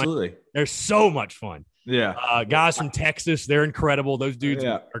they're fun. Absolutely. They're so much fun. Yeah. Guys from Texas, they're incredible. Those dudes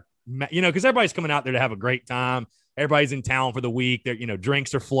are, because everybody's coming out there to have a great time. Everybody's in town for the week. They're,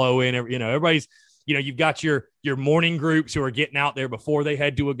 drinks are flowing. Everybody's, you've got your morning groups who are getting out there before they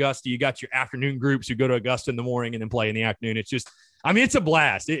head to Augusta. You got your afternoon groups who go to Augusta in the morning and then play in the afternoon. It's just, I mean, it's a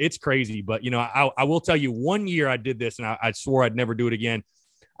blast. It's crazy. But, I will tell you, 1 year I did this and I swore I'd never do it again.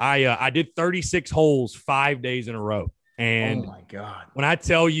 I did 36 holes 5 days in a row. And oh my God, when I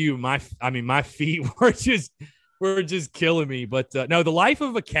tell you my feet were just killing me. But no, the life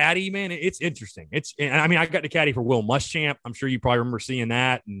of a caddy, man, it's interesting. I got to caddy for Will Muschamp. I'm sure you probably remember seeing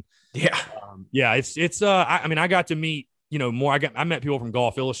that. And I got to meet, more. I met people from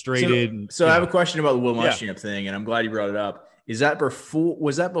Golf Illustrated. So I have a question about the Will Muschamp thing, and I'm glad you brought it up. Was that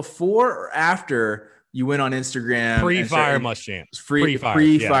before or after you went on Instagram? Pre-fire Muschamp. Pre-fire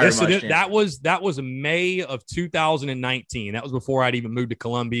Muschamp. That was May of 2019. That was before I'd even moved to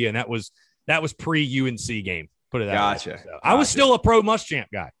Columbia, and that was pre-UNC game. Put it that way. So I was still a pro Muschamp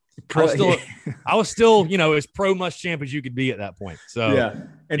guy. I was still, as pro Muschamp as you could be at that point. So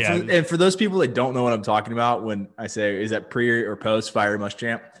and for those people that don't know what I'm talking about when I say is that pre or post fire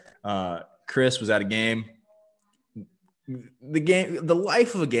Muschamp, Chris was at a game. The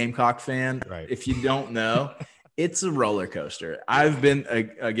life of a Gamecock fan, right. If you don't know, it's a roller coaster. I've been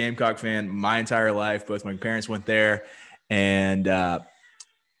a Gamecock fan my entire life. Both my parents went there, and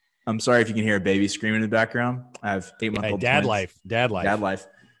I'm sorry if you can hear a baby screaming in the background. I have 8-month-old dad twins. Dad life.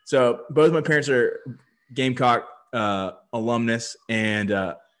 So both my parents are Gamecock alumnus,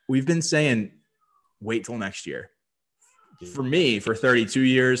 and we've been saying wait till next year. For me, for 32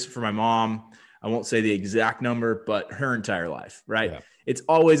 years, for my mom, I won't say the exact number, but her entire life, right? Yeah. It's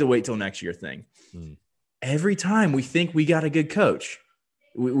always a wait till next year thing. Every time we think we got a good coach.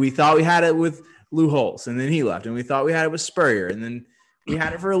 We thought we had it with Lou Holtz, and then he left. And we thought we had it with Spurrier, and then we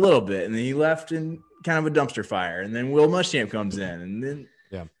had it for a little bit, and then he left in kind of a dumpster fire. And then Will Muschamp comes in, and then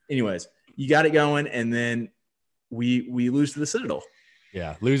anyways, you got it going, and then we lose to the Citadel.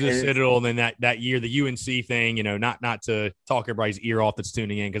 Yeah, lose the Citadel, and then that year, the UNC thing, not to talk everybody's ear off that's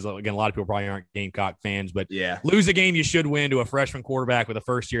tuning in, because, again, a lot of people probably aren't Gamecock fans, but lose a game you should win to a freshman quarterback with a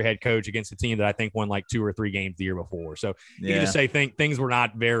first-year head coach against a team that I think won like 2 or 3 games the year before. So you can just say things were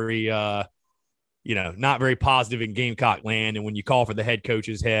not very not very positive in Gamecock land. And when you call for the head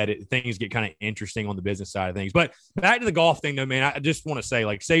coach's head, things get kind of interesting on the business side of things. But back to the golf thing, though, man, I just want to say,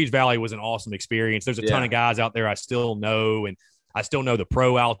 like, Sage Valley was an awesome experience. There's a ton of guys out there I still know, and I still know the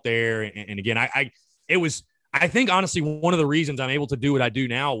pro out there. And again, I think, honestly, one of the reasons I'm able to do what I do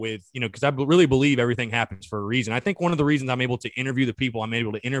now with, because I really believe everything happens for a reason. I think one of the reasons I'm able to interview the people I'm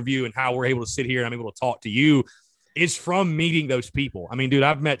able to interview and how we're able to sit here and I'm able to talk to you is from meeting those people. I mean, dude,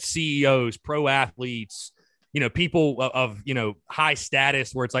 I've met CEOs, pro athletes, people of high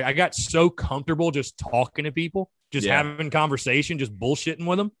status, where it's like I got so comfortable just talking to people, just having conversation, just bullshitting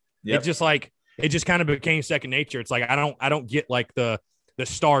with them. It's just like it just kind of became second nature. It's like I don't get like the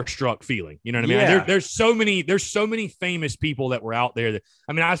starstruck feeling. You know what I mean? Yeah. There's so many famous people that were out there that,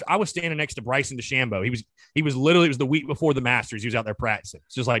 I mean, I was standing next to Bryson DeChambeau. He was literally, it was the week before the Masters. He was out there practicing.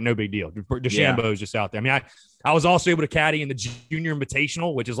 It's just like no big deal. DeChambeau is just out there. I mean, I was also able to caddy in the Junior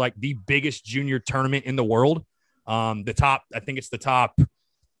Invitational, which is like the biggest junior tournament in the world. I think it's the top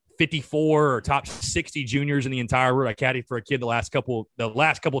 54 or top 60 juniors in the entire world. I caddied for a kid the last couple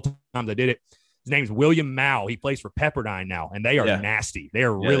times I did it. His name's William Mao. He plays for Pepperdine now, and they are nasty. They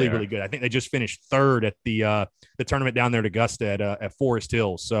are really good. I think they just finished third at the tournament down there at Augusta at Forest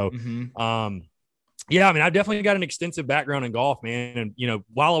Hills. So, I mean, I definitely got an extensive background in golf, man. And, you know,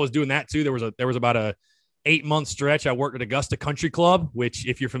 while I was doing that too, there was about a 8-month stretch. I worked at Augusta Country Club, which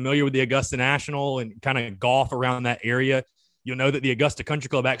if you're familiar with the Augusta National and kind of golf around that area, you'll know that the Augusta Country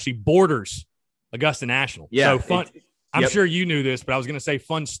Club actually borders Augusta National. Yeah. So fun. I'm sure you knew this, but I was going to say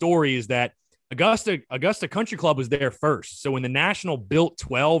fun story is that Augusta Country Club was there first. So when the National built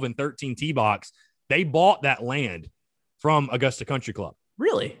 12 and 13 tee box, they bought that land from Augusta Country Club.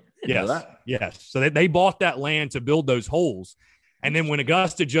 Really? I didn't know that. Yes. So they bought that land to build those holes. And then when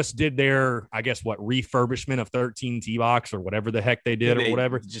Augusta just did their, I guess, refurbishment of 13 tee box or whatever the heck they did or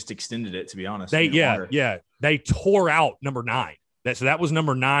whatever. Just extended it, to be honest. They tore out number 9. So that was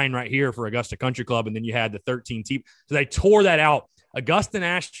number 9 right here for Augusta Country Club. And then you had the 13 tee. So they tore that out. Augusta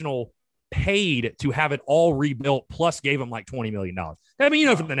National paid to have it all rebuilt, plus gave them like $20 million. I mean, you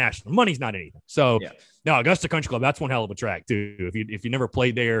know, from the National, money's not anything. So no, Augusta Country Club, that's one hell of a track too. If you never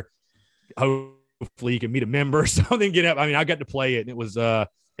played there, hopefully you can meet a member or something, get up. I mean, I got to play it and it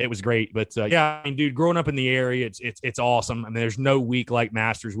was great. But I mean, dude, growing up in the area, it's awesome. I mean, there's no week like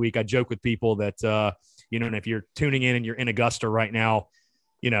Masters week. I joke with people that, you know, and if you're tuning in and you're in Augusta right now,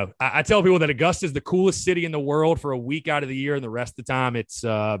 you know, I tell people that Augusta is the coolest city in the world for a week out of the year. And the rest of the time it's,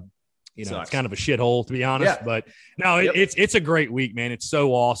 you know, it's kind of a shithole, to be honest. Yeah. But no, it's a great week, man. It's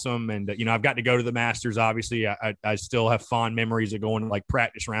so awesome. And, you know, I've got to go to the Masters. Obviously, I still have fond memories of going to like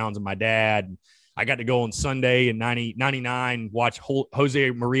practice rounds with my dad. And I got to go on Sunday in 99, watch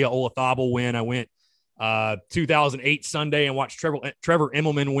Jose Maria Olazabal win. I went 2008 Sunday and watched Trevor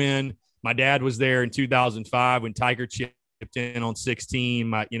Immelman win. My dad was there in 2005 when Tiger chipped in on 16.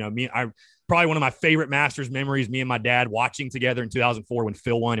 Probably one of my favorite Masters memories, me and my dad watching together in 2004 when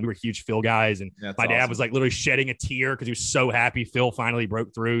Phil won, and we were huge Phil guys. And my dad was like literally shedding a tear because he was so happy Phil finally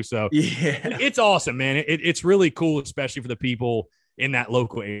broke through. So it's awesome, man. It's really cool, especially for the people in that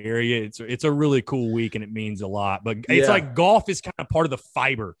local area. It's a really cool week and it means a lot, but it's like golf is kind of part of the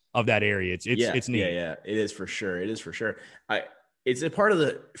fiber of that area. It's neat. Yeah. It is for sure. It's a part of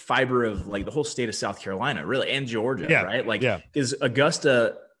the fiber of like the whole state of South Carolina, really, and Georgia, right? Like, because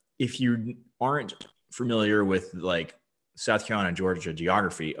Augusta, if you aren't familiar with like South Carolina and Georgia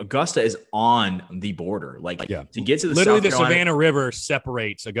geography, Augusta is on the border. Like to get to the literally South the Carolina, Savannah River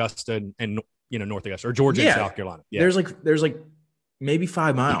separates Augusta and you know, North Augusta or Georgia and South Carolina. Yeah. There's like maybe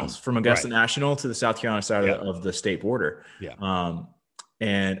 5 miles from Augusta National to the South Carolina side of the state border. Yeah.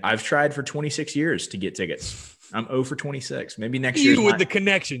 And I've tried for 26 years to get tickets. I'm 0 for 26. Maybe next year. With the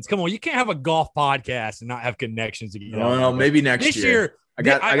connections. Come on, you can't have a golf podcast and not have connections to get. No, maybe next year.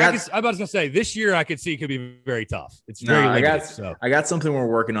 I was going to say this year I could see it could be very tough. It's very limited. I got something we're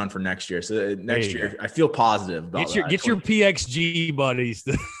working on for next year. So next year I feel positive about get your PXG buddies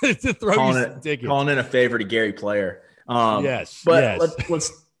to throw you some tickets. Calling in a favor to Gary Player. Let's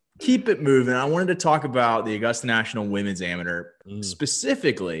keep it moving. I wanted to talk about the Augusta National Women's Amateur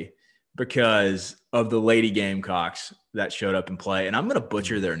specifically because of the Lady Gamecocks that showed up and play. And I'm going to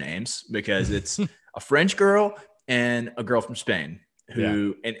butcher their names because it's a French girl and a girl from Spain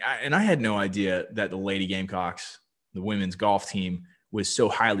who, and I had no idea that the Lady Gamecocks, the women's golf team, was so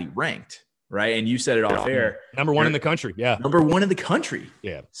highly ranked. Right. And you said it off air. Number one in the country. Yeah. Number one in the country.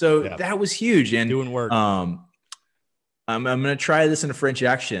 Yeah. So that was huge. And doing work. I'm going to try this in a French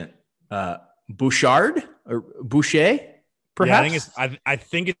accent. Bouchard or Boucher, perhaps? Yeah, I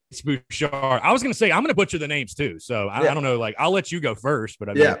think it's Bouchard. I was going to say, I'm going to butcher the names too. So I don't know. Like, I'll let you go first.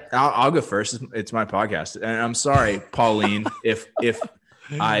 But I'll go first. It's my podcast. And I'm sorry, Pauline, if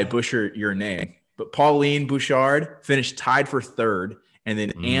I butcher your name. But Pauline Bouchard finished tied for third. And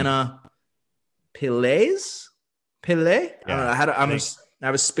then Anna Pele? I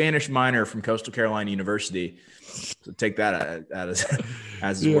have a Spanish minor from Coastal Carolina University. So take that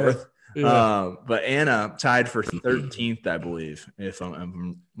as worth. Yeah. But Anna tied for 13th, I believe, if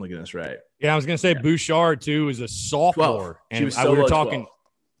I'm looking at this right. Yeah, I was going to say Bouchard, too, is a sophomore. 12th. She was solo 12th.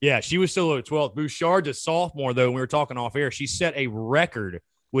 Yeah, she was solo 12th. Bouchard's a sophomore, though. When we were talking off air, she set a record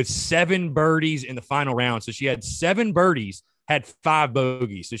with 7 birdies in the final round. So she had 7 birdies, had 5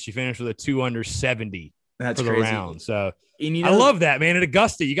 bogeys, so she finished with a 2 under 70 That's for the crazy. round. So and I love that, man. At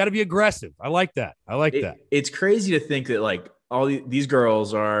Augusta, you got to be aggressive. I like that. It's crazy to think that like all these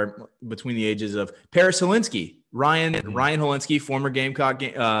girls are between the ages of Paris Helinski, Ryan Helinski, former Gamecock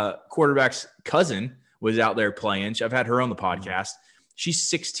quarterback's cousin, was out there playing. I've had her on the podcast. She's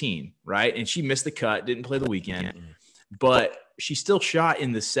 16, right? And she missed the cut, didn't play the weekend, but she still shot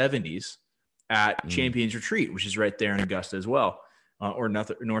in the 70s at Champions Retreat, which is right there in Augusta as well, or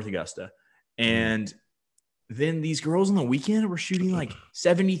North Augusta. And then these girls on the weekend were shooting like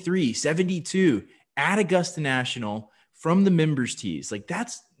 73, 72 at Augusta National from the members tees. Like,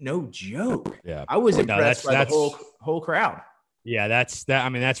 that's no joke. Yeah. I was impressed by the whole crowd. Yeah,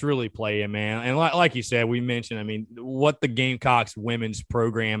 that's really playing, man. And like you said, we mentioned, I mean, what the Gamecocks women's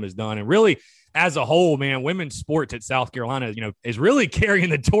program has done, and really as a whole, man, women's sports at South Carolina, is really carrying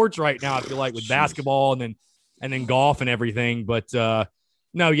the torch right now. I feel like with basketball and then golf and everything. But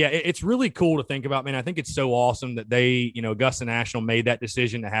no, yeah, it's really cool to think about, man. I think it's so awesome that they, Augusta National made that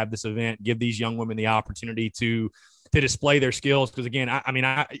decision to have this event, give these young women the opportunity to display their skills. Because again,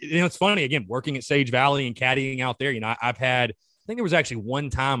 it's funny, again, working at Sage Valley and caddying out there, I think there was actually one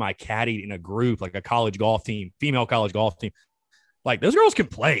time I caddied in a group, like a college golf team, female college golf team. Like, those girls can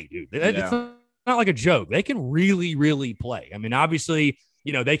play, dude. It's not like a joke. They can really, really play. I mean, obviously,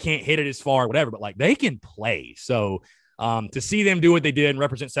 they can't hit it as far, whatever, but like, they can play. So to see them do what they did and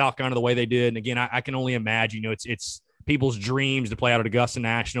represent South Carolina the way they did. And again, I can only imagine, it's people's dreams to play out at Augusta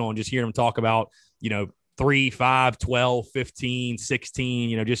National, and just hear them talk about, 3, 5, 12, 15,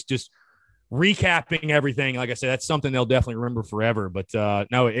 16, just recapping everything. Like I said, that's something they'll definitely remember forever. But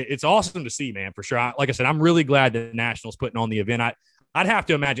no, it's awesome to see, man, for sure. Like I said, I'm really glad that National's putting on the event. I'd have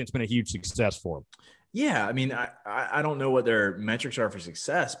to imagine it's been a huge success for them. Yeah. I mean, I don't know what their metrics are for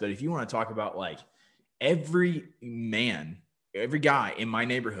success, but if you want to talk about like every guy in my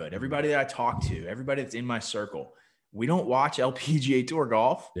neighborhood, everybody that I talk to, everybody that's in my circle, we don't watch LPGA Tour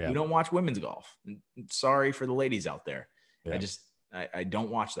golf. Yeah. We don't watch women's golf. Sorry for the ladies out there. Yeah. I don't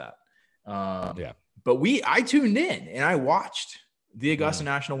watch that. But I tuned in and I watched the Augusta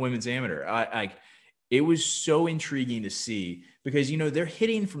National Women's Amateur. It was so intriguing to see because, they're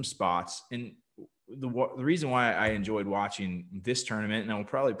hitting from spots. And the reason why I enjoyed watching this tournament, and I will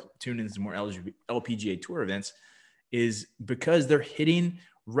probably tune into some more LPGA Tour events, is because they're hitting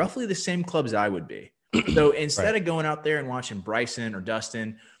roughly the same clubs I would be. So instead of going out there and watching Bryson or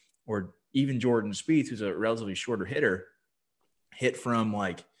Dustin or even Jordan Spieth, who's a relatively shorter hitter, hit from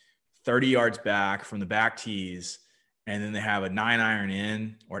like 30 yards back from the back tees, and then they have a 9-iron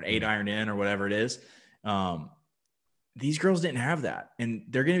in or an 8-iron in or whatever it is. These girls didn't have that. And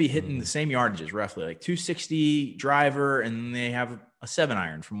they're going to be hitting the same yardages, roughly like 260 driver, and then they have a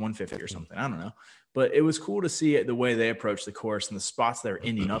 7-iron from 150 or something. I don't know. But it was cool to see it, the way they approached the course and the spots they were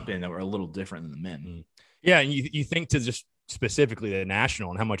ending up in that were a little different than the men. Yeah, and you think to just specifically the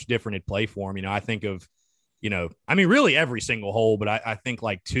National and how much different it'd play for them. I think of, really every single hole, but I think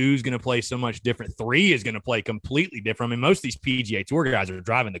like 2 is going to play so much different. 3 is going to play completely different. I mean, most of these PGA Tour guys are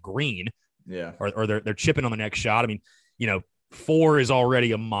driving the green. Yeah. Or they're chipping on the next shot. I mean, 4 is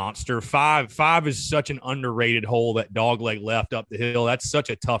already a monster. 5 is such an underrated hole, that dogleg left up the hill. That's such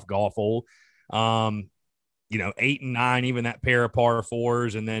a tough golf hole. 8 and 9, even that pair of par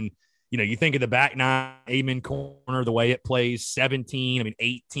 4s. And then, you think of the back 9, amen corner, the way it plays, 17,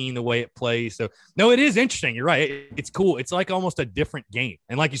 18, the way it plays. So no, it is interesting. You're right. It's cool. It's like almost a different game.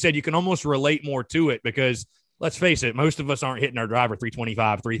 And like you said, you can almost relate more to it because let's face it, most of us aren't hitting our driver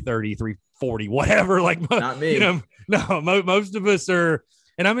 325, 330, 340, whatever. Like, not me. Most of us are.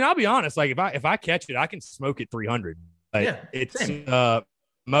 And I'll be honest, like if I catch it, I can smoke it 300. Like,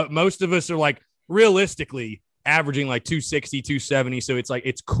 most of us are like realistically averaging like 260, 270. So it's like,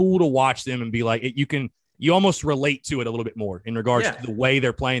 it's cool to watch them and be like, you almost relate to it a little bit more in regards to the way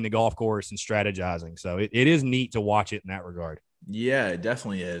they're playing the golf course and strategizing. So it is neat to watch it in that regard. Yeah, it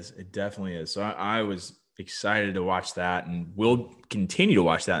definitely is. It definitely is. So I was excited to watch that, and we'll continue to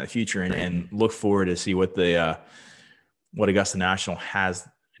watch that in the future and look forward to see what what Augusta National has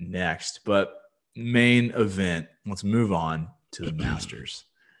next. But main event, let's move on to the Masters.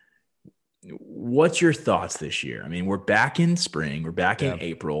 What's your thoughts this year? I mean, we're back in spring. We're back in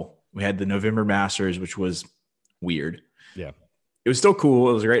April. We had the November Masters, which was weird. Yeah. It was still cool.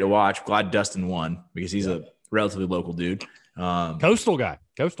 It was great to watch. Glad Dustin won because he's a relatively local dude. Coastal guy.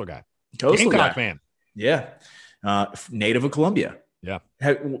 Gamecock fan. Yeah. Native of Columbia. Yeah.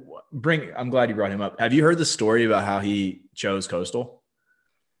 I'm glad you brought him up. Have you heard the story about how he chose Coastal?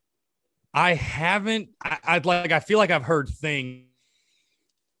 I haven't. I feel like I've heard things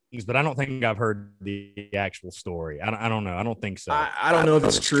but I don't think I've heard the actual story. I don't know. I don't think so. I don't know if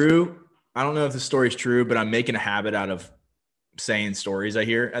it's true. I don't know if the story is true, but I'm making a habit out of saying stories I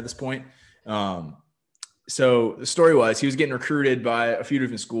hear at this point. So the story was he was getting recruited by a few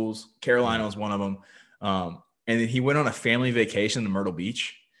different schools. Carolina was one of them. And then he went on a family vacation to Myrtle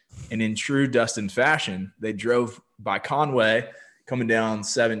Beach. And in true Dustin fashion, they drove by Conway, coming down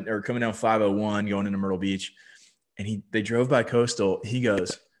 501, going into Myrtle Beach. And they drove by Coastal. He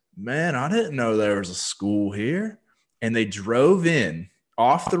goes, man, I didn't know there was a school here. And they drove in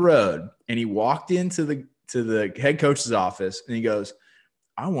off the road, and he walked into the head coach's office, and he goes,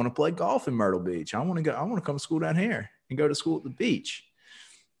 I want to play golf in Myrtle Beach. I want to come to school down here and go to school at the beach.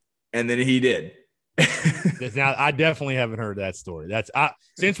 And then he did. Now, I definitely haven't heard that story.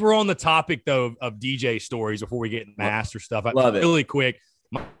 Since we're on the topic though of DJ stories before we get master stuff, love it. Really quick.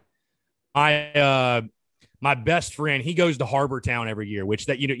 My best friend, he goes to Harbor Town every year, which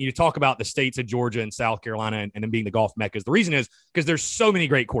that you talk about the states of Georgia and South Carolina and then being the golf meccas. The reason is because there's so many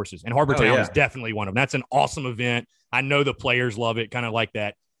great courses, and Harbor Town is definitely one of them. That's an awesome event. I know the players love it, kind of like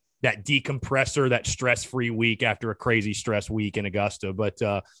that decompressor, that stress-free week after a crazy stress week in Augusta. But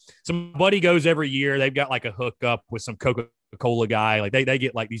some buddy goes every year. They've got like a hookup with some Coca-Cola guy. Like they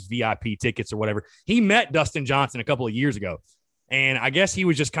get like these VIP tickets or whatever. He met Dustin Johnson a couple of years ago. And I guess he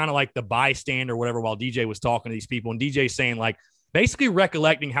was just kind of like the bystander or whatever while DJ was talking to these people. And DJ saying like basically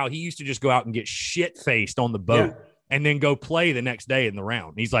recollecting how he used to just go out and get shit-faced on the boat and then go play the next day in the round.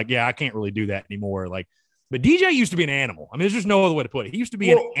 And he's like, yeah, I can't really do that anymore. Like, but DJ used to be an animal. I mean, there's just no other way to put it. He used to be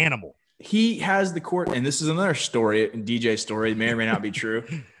an animal. He has the court, and this is another story, DJ's story. It may or may not be true.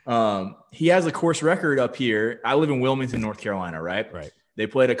 He has a course record up here. I live in Wilmington, North Carolina, right? Right. They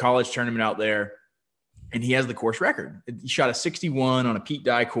played a college tournament out there, and he has the course record. He shot a 61 on a Pete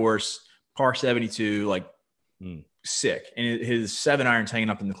Dye course, par 72, like sick. And his 7-iron's hanging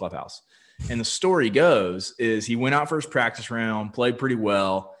up in the clubhouse. And the story goes is he went out for his practice round, played pretty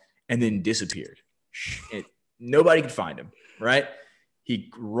well, and then disappeared. Nobody could find him, right?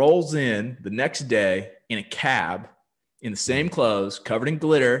 He rolls in the next day in a cab in the same clothes, covered in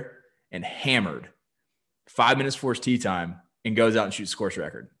glitter and hammered 5 minutes before his tee time, and goes out and shoots the course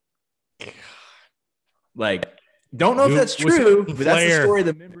record. Like, don't know if that's true, but that's the story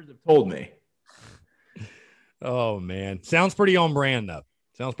the members have told me. Oh, man. Sounds pretty on brand, though.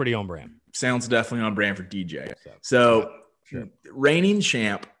 Sounds pretty on brand. Sounds definitely on brand for DJ. So, sure. Reigning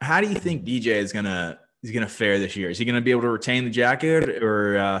champ, how do you think DJ is gonna fare this year? Is he gonna be able to retain the jacket,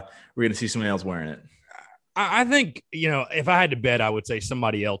 or we're gonna see somebody else wearing it? I think, if I had to bet, I would say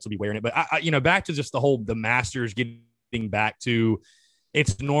somebody else will be wearing it. But back to just the Masters getting back to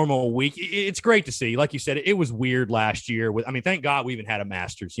its normal week. It's great to see. Like you said, it was weird last year. Thank God we even had a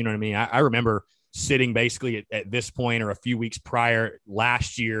Masters. You know what I mean? I remember sitting basically at this point or a few weeks prior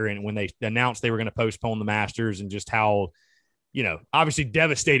last year, and when they announced they were going to postpone the Masters, and just how, obviously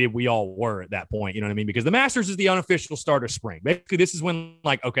devastated we all were at that point. You know what I mean? Because the Masters is the unofficial start of spring. Basically, this is when,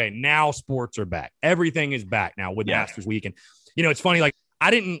 like, okay, now sports are back. Everything is back now with Masters week. And, it's funny, like,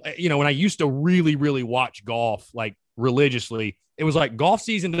 I didn't, when I used to really, really watch golf, like, religiously, it was like golf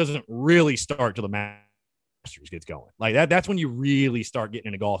season doesn't really start till the Masters gets going. Like, that's when you really start getting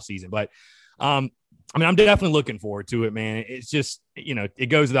into golf season. But, I'm definitely looking forward to it, man. It's just, it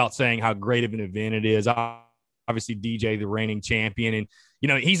goes without saying how great of an event it is. Obviously, DJ, the reigning champion,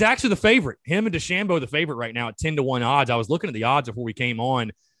 and he's actually the favorite. Him and DeChambeau the favorite right now at 10-1 odds. I was looking at the odds before we came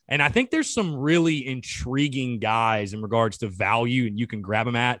on, and I think there's some really intriguing guys in regards to value, and you can grab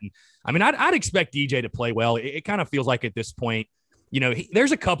them at. And I'd expect DJ to play well. It kind of feels like at this point,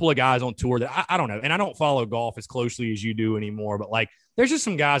 there's a couple of guys on tour that I don't know, and I don't follow golf as closely as you do anymore. But like, there's just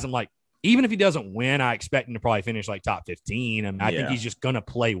some guys I'm like, even if he doesn't win, I expect him to probably finish like top 15. I think he's just gonna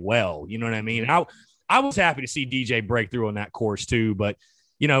play well. You know what I mean? And I was happy to see DJ break through on that course too. But,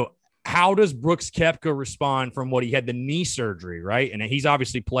 how does Brooks Koepka respond from what he had the knee surgery, right? And he's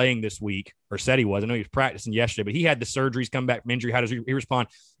obviously playing this week, or said he was. I know he was practicing yesterday, but he had the surgeries, come back from injury. How does he respond?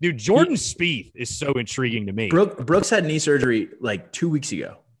 Dude, Jordan Spieth is so intriguing to me. Brooks had knee surgery like 2 weeks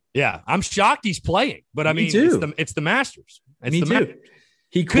ago. Yeah, I'm shocked he's playing. But, it's the Masters. Me too.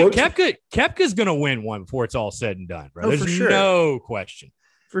 Koepka's going to win one before it's all said and done, bro. There's no question.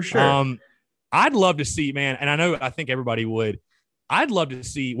 For sure. I'd love to see, man, and I think everybody would. I'd love to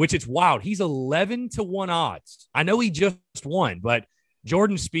see, which it's wild. He's 11-1 odds. I know he just won, but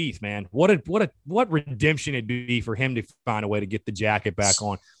Jordan Spieth, man, what redemption it'd be for him to find a way to get the jacket back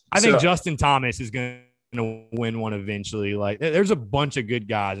on. I think Justin Thomas is going to win one eventually. Like, there's a bunch of good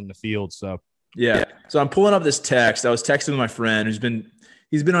guys in the field. So yeah. So I'm pulling up this text. I was texting with my friend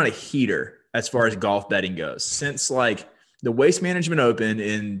he's been on a heater as far as golf betting goes since like The Waste Management Open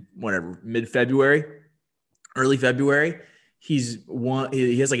in mid-February, early February, he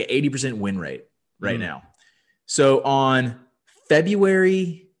has like an 80% win rate right now. So on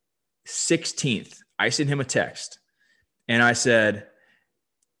February 16th, I sent him a text and I said,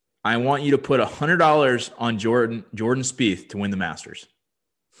 I want you to put $100 on Jordan Spieth to win the Masters.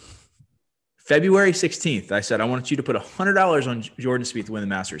 February 16th, I said, I want you to put $100 on Jordan Spieth to win the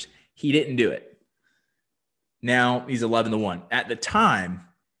Masters. He didn't do it. Now he's 11-1. At the time,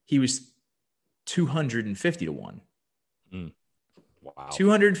 he was 250-1. Wow.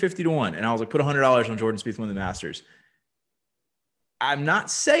 250-1. And I was like, put $100 on Jordan Spieth to win the Masters. I'm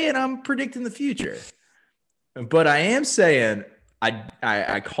not saying I'm predicting the future, but I am saying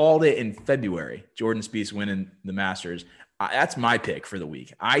I called it in February. Jordan Spieth's winning the Masters. That's my pick for the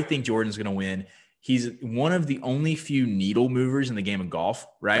week. I think Jordan's going to win. He's one of the only few needle movers in the game of golf,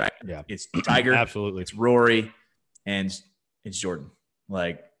 right? Yeah. It's Tiger. Absolutely. It's Rory, and it's Jordan.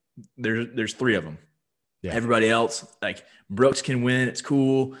 Like there's three of them. Yeah. Everybody else, like Brooks can win. It's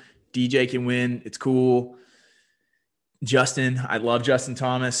cool. DJ can win. It's cool. Justin, I love Justin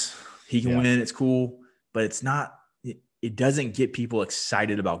Thomas. He can win. It's cool, but it's not. It doesn't get people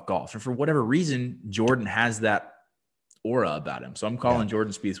excited about golf, and for whatever reason, Jordan has that aura about him. So I'm calling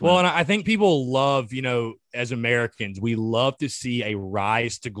Jordan Spieth. Well, and I think people love, as Americans, we love to see a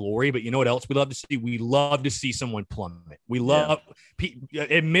rise to glory. But you know what else we love to see? We love to see someone plummet. We love,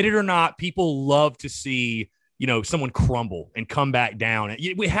 admit it or not, people love to see someone crumble and come back down.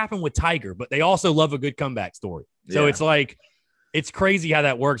 It happened with Tiger, but they also love a good comeback story. So it's like, it's crazy how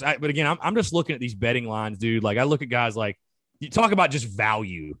that works. But again, I'm just looking at these betting lines, dude. Like I look at guys like, you talk about just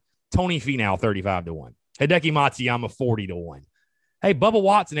value. Tony Finau, 35-1. Hideki Matsuyama, 40-1. Hey, Bubba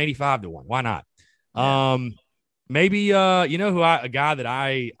Watson, 85-1. Why not? Maybe a guy that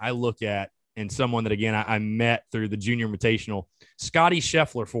I look at, and someone that again I met through the Junior Invitational, Scotty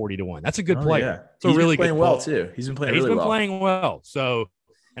Scheffler, 40-1. That's a good player. Yeah. It's a really playing good well player. too. He's been playing really well. Playing well. So,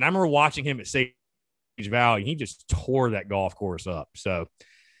 and I remember watching him at Sage Valley. He just tore that golf course up. So,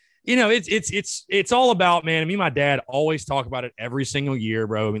 it's all about, man. Me and my dad always talk about it every single year,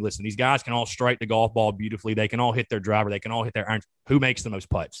 bro. I mean, listen, these guys can all strike the golf ball beautifully. They can all hit their driver. They can all hit their irons. Who makes the most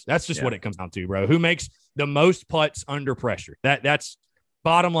putts? That's just what it comes down to, bro. Who makes the most putts under pressure? That's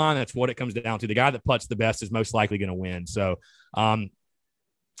bottom line. That's what it comes down to. The guy that putts the best is most likely going to win. So, like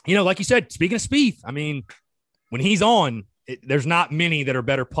you said, speaking of Spieth, I mean, when he's on, there's not many that are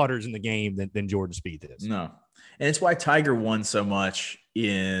better putters in the game than Jordan Spieth is. No. And it's why Tiger won so much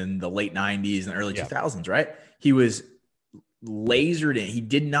in the late 90s and early 2000s, right? He was lasered in. He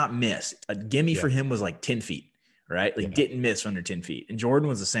did not miss. A gimme for him was like 10 feet, right? Like didn't miss under 10 feet. And Jordan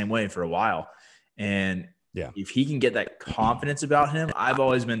was the same way for a while. And if he can get that confidence about him, I've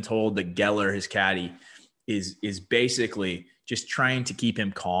always been told that Geller, his caddy, is basically just trying to keep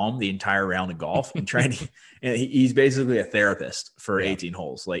him calm the entire round of golf and and he's basically a therapist for 18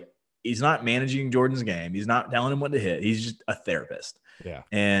 holes. Like he's not managing Jordan's game. He's not telling him what to hit. He's just a therapist. Yeah.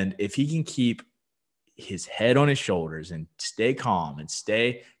 And if he can keep his head on his shoulders and stay calm and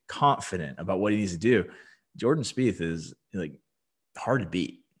stay confident about what he needs to do, Jordan Spieth is like hard to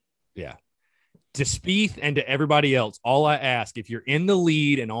beat. Yeah. To Spieth and to everybody else, all I ask, if you're in the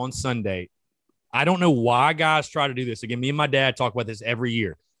lead and on Sunday, I don't know why guys try to do this. Again, me and my dad talk about this every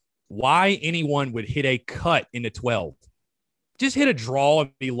year. Why anyone would hit a cut into 12. Just hit a draw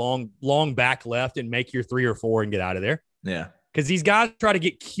and be long back left and make your 3 or 4 and get out of there. Yeah. Because these guys try to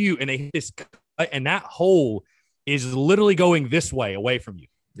get cute and they hit this cut, and that hole is literally going this way away from you.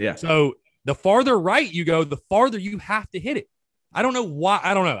 Yeah. So the farther right you go, the farther you have to hit it. I don't know why.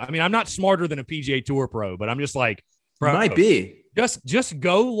 I don't know. I mean, I'm not smarter than a PGA Tour pro, but I'm just like, bro, might be. Just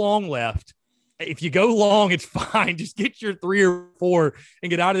go long left. If you go long, it's fine. Just get your 3 or 4 and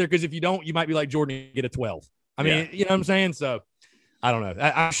get out of there. Because if you don't, you might be like Jordan and get a 12. I mean, you know what I'm saying? So I don't know.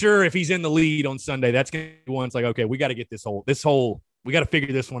 I'm sure if he's in the lead on Sunday, that's going to be one. It's like, okay, we got to get this hole. We got to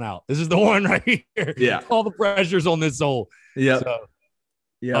figure this one out. This is the one right here. Yeah. All the pressure's on this hole. Yeah. So,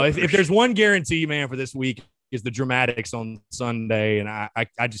 if there's one guarantee, man, for this week is the dramatics on Sunday. And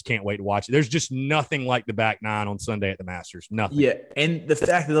I just can't wait to watch it. There's just nothing like the back nine on Sunday at the Masters. Nothing. Yeah. And the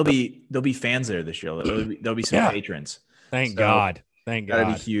fact that there'll be fans there this year. There'll be some patrons. Thank God. That'd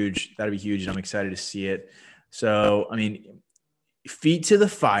be huge. That'd be huge. And I'm excited to see it. So, I mean, feet to the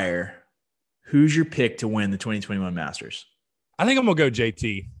fire. Who's your pick to win the 2021 Masters? I think I'm gonna go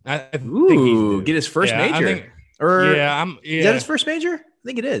JT. I think get his first major. Is that his first major? I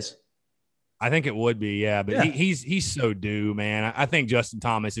think it is. I think it would be, but he's so due, man. I think Justin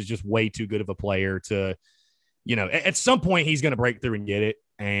Thomas is just way too good of a player to, at some point he's going to break through and get it.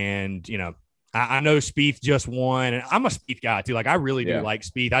 And, I know Spieth just won, and I'm a Spieth guy too. Like, I really do like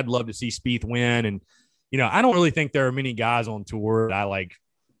Spieth. I'd love to see Spieth win. And, I don't really think there are many guys on tour that I like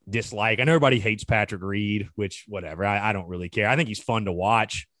dislike. I know everybody hates Patrick Reed, which whatever. I don't really care. I think he's fun to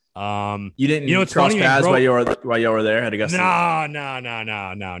watch. You didn't cross paths while you were there at Augusta? No,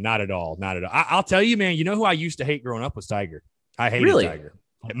 not at all. Not at all. I'll tell you, man, who I used to hate growing up was Tiger. I hated Tiger.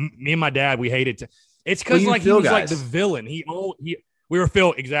 Me and my dad, we hated it's because like he was guys. Like the villain. We were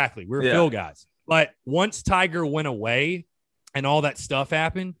Phil. Exactly. We were Phil guys. But once Tiger went away and all that stuff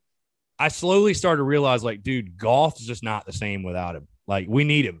happened, I slowly started to realize, like, dude, golf is just not the same without him. Like, we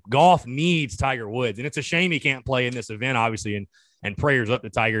need him. Golf needs Tiger Woods. And it's a shame he can't play in this event, obviously. And prayers up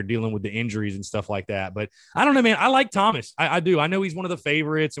to Tiger dealing with the injuries and stuff like that. But I don't know, man. I like Thomas. I do. I know he's one of the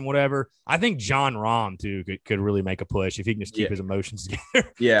favorites and whatever. I think John Rahm, too, could really make a push if he can just keep his emotions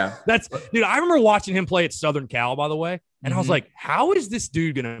together. Yeah. Dude, I remember watching him play at Southern Cal, by the way. And I was like, how is this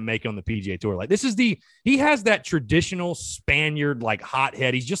dude going to make it on the PGA Tour? Like, he has that traditional Spaniard, like, hot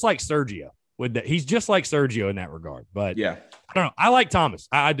head. He's just like Sergio. He's just like Sergio in that regard. But I don't know. I like Thomas.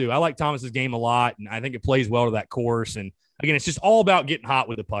 I do. I like Thomas's game a lot. And I think it plays well to that course. And again, it's just all about getting hot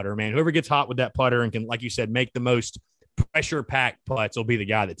with the putter, man. Whoever gets hot with that putter and can, like you said, make the most pressure-packed putts will be the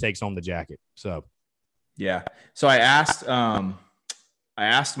guy that takes home the jacket. So, yeah. So I asked my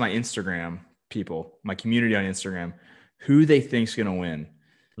Instagram people, my community on Instagram, who they think's going to win.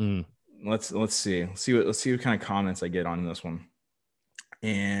 Let's see. Let's see what kind of comments I get on this one.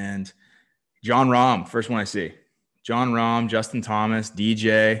 And John Rahm, first one I see. John Rahm, Justin Thomas,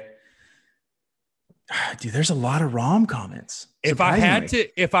 DJ. Dude, there's a lot of Rahm comments. If I had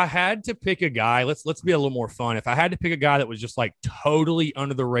to pick a guy, let's be a little more fun. If I had to pick a guy that was just like totally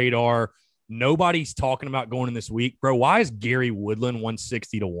under the radar, nobody's talking about going in this week, bro. Why is Gary Woodland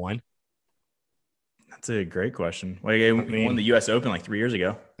 160-1? That's a great question. Well, he won the U.S. Open like 3 years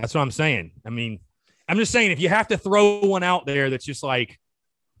ago. That's what I'm saying. I mean, I'm just saying if you have to throw one out there that's just like,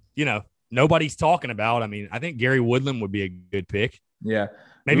 nobody's talking about. I mean, I think Gary Woodland would be a good pick. Yeah.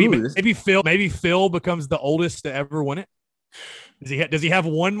 Maybe Phil becomes the oldest to ever win it. Does he have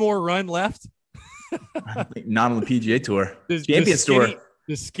one more run left? I think not on the PGA Tour. Champions Tour.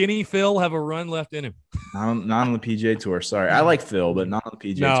 Does skinny Phil have a run left in him? Not on the PGA Tour. Sorry. I like Phil, but not on the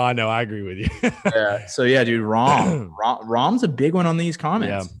PGA Tour. No, I know. I agree with you. Yeah. So, yeah, dude, Rahm's a big one on these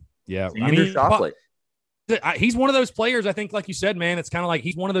comments. Yeah. He's one of those players, I think, like you said, man, it's kind of like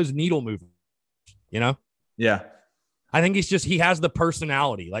he's one of those needle movers, Yeah. I think he has the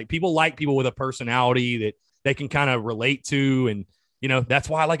personality. Like, people like people with a personality that they can kind of relate to. And, that's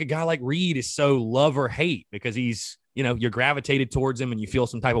why like a guy like Reed is so love or hate, because he's, you're gravitated towards him and you feel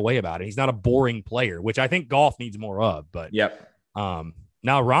some type of way about it. He's not a boring player, which I think golf needs more of. But now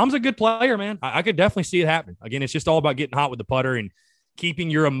Rahm's a good player, man. I could definitely see it happen. Again, it's just all about getting hot with the putter and keeping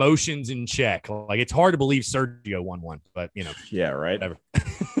your emotions in check. Like, it's hard to believe Sergio won one, but yeah, right. Whatever.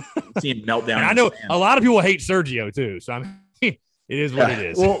 See him melt down. I know a lot of people hate Sergio too, so I mean, it is what it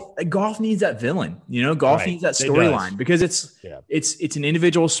is. Well, golf needs that villain. Golf needs that storyline, because it's an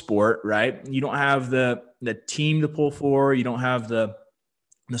individual sport, right? You don't have the team to pull for. You don't have the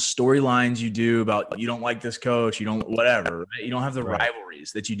storylines you do about you don't like this coach, you don't whatever. Right? You don't have the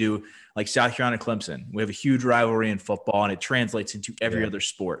rivalries that you do, like South Carolina, Clemson. We have a huge rivalry in football, and it translates into every other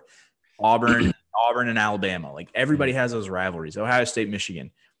sport. Auburn and Alabama, like everybody has those rivalries. Ohio State,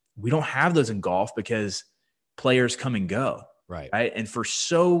 Michigan. We don't have those in golf because players come and go. Right. And for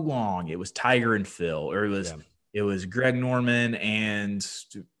so long, it was Tiger and Phil, or it was Greg Norman and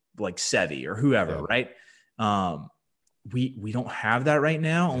like Seve or whoever. Yeah. Right. We don't have that right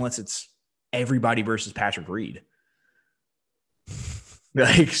now, unless it's everybody versus Patrick Reed.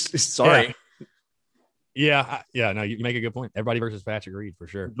 Like, sorry. Yeah. No, you make a good point. Everybody versus Patrick Reed for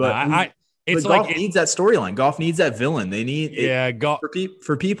sure. But it's like golf needs that storyline. Golf needs that villain. They need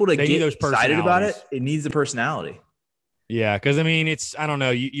for people to get excited about it. It needs the personality. Yeah, because I mean, I don't know.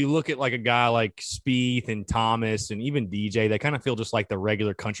 You look at like a guy like Spieth and Thomas and even DJ. They kind of feel just like the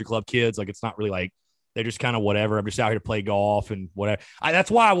regular country club kids. Like, it's not really like they're just kind of whatever. I'm just out here to play golf and whatever. That's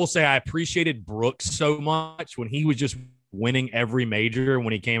why I will say I appreciated Brooks so much when he was just winning every major.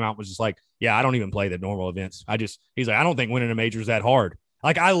 When he came out and was just like, yeah, I don't even play the normal events. He's like, I don't think winning a major is that hard.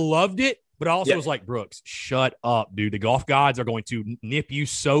 Like, I loved it. But I also was like, Brooks, shut up, dude. The golf gods are going to nip you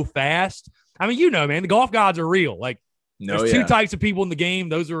so fast. I mean, man, the golf gods are real. Like, there's two types of people in the game.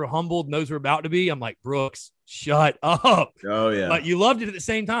 Those who are humbled and those who are about to be. I'm like, Brooks, shut up. Oh, yeah. But you loved it at the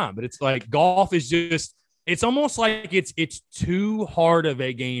same time. But it's like golf is just – it's almost like it's too hard of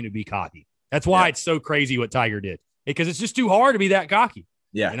a game to be cocky. That's why it's so crazy what Tiger did. Because it's just too hard to be that cocky.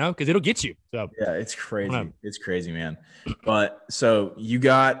 Yeah. Because it'll get you. So yeah, it's crazy. It's crazy, man. But so you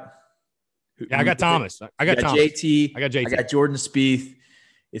got – Yeah, I got Thomas. I got Thomas. JT. I got JT. I got Jordan Spieth.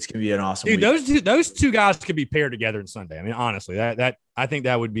 It's going to be an awesome week. Those two guys could be paired together on Sunday. I mean, honestly, that I think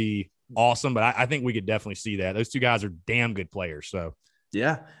that would be awesome, but I think we could definitely see that. Those two guys are damn good players. So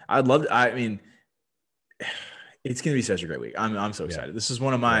yeah, I'd love to. I mean, it's going to be such a great week. I'm so excited. This is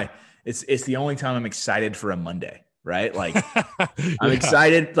one of my. It's the only time I'm excited for a Monday. Right? Like I'm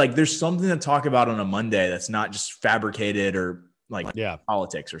excited. Like there's something to talk about on a Monday that's not just fabricated or like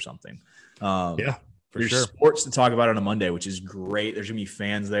politics or something. There's sure. Sports to talk about on a Monday, which is great. There's gonna be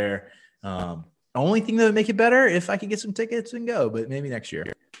fans there. Only thing that would make it better if I could get some tickets and go, but maybe next year.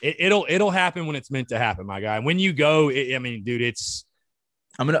 It'll happen when it's meant to happen, my guy. When you go, I mean, dude,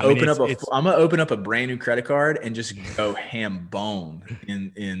 I'm gonna open up a brand new credit card and just go ham bone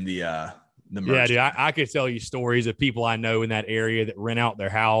in the merch. Yeah, dude, I could tell you stories of people I know in that area that rent out their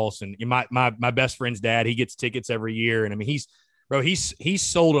house. And my best friend's dad, he gets tickets every year. And I mean, he's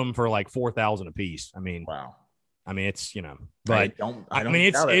sold them for like $4,000 a piece. I mean, wow. I mean, it's, but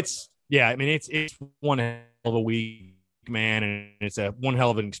it's one hell of a week, man. And it's one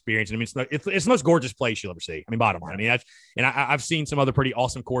hell of an experience. And I mean, it's the most gorgeous place you'll ever see. I mean, bottom line. I mean, I've seen some other pretty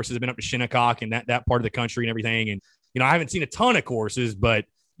awesome courses. I've been up to Shinnecock and that part of the country and everything. And, I haven't seen a ton of courses, but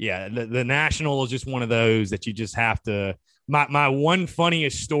yeah, the National is just one of those that you just have to. My one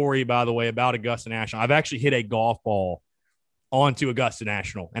funniest story, by the way, about Augusta National, I've actually hit a golf ball onto Augusta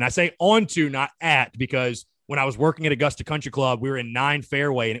National. And I say onto, not at, because when I was working at Augusta Country Club, we were in 9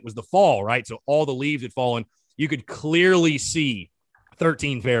 fairway and it was the fall, right? So all the leaves had fallen. You could clearly see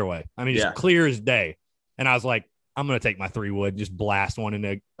 13 fairway. I mean, just clear as day. And I was like, I'm going to take my 3-wood, just blast one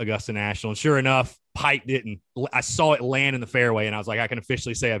into Augusta National. And sure enough, pipe didn't. I saw it land in the fairway, and I was like, I can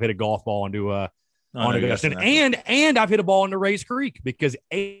officially say I've hit a golf ball onto Augusta. And I've hit a ball into Race Creek because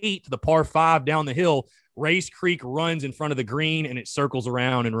 8, the par 5 down the hill, Race Creek runs in front of the green, and it circles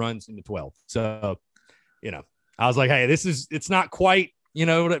around and runs into 12. So, I was like, hey, it's not quite,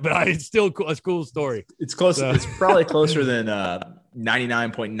 but it's still cool. It's a cool story. It's close. So. It's probably closer than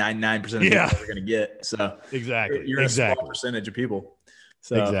 99.99% of people are going to get. So exactly. You're a small percentage of people.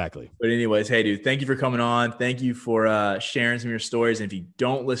 So exactly. But anyways, hey, dude, thank you for coming on. Thank you for sharing some of your stories. And if you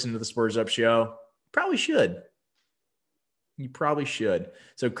don't listen to the Spurs Up Show, probably should. You probably should.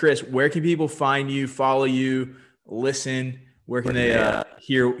 So, Chris, where can people find you, follow you, listen? Where can they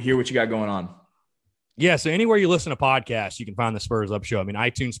hear what you got going on? Yeah, so anywhere you listen to podcasts, you can find the Spurs Up Show. I mean,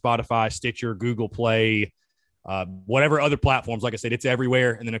 iTunes, Spotify, Stitcher, Google Play, whatever other platforms. Like I said, it's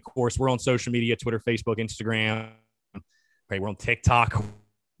everywhere. And then, of course, we're on social media, Twitter, Facebook, Instagram. Okay, we're on TikTok.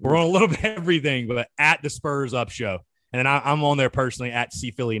 We're on a little bit of everything, but at the Spurs Up Show. And then I'm on there personally at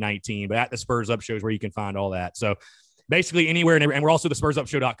CPhilly19, but at the Spurs Up Show is where you can find all that. So basically anywhere. And we're also the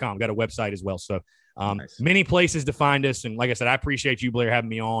SpursUpShow.com. We've got a website as well. So nice. Many places to find us. And like I said, I appreciate you, Blair, having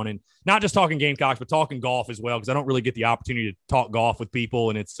me on, and not just talking Gamecocks, but talking golf as well, because I don't really get the opportunity to talk golf with people.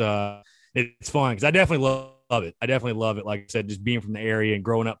 And it's fun because I definitely love it. I definitely love it. Like I said, just being from the area and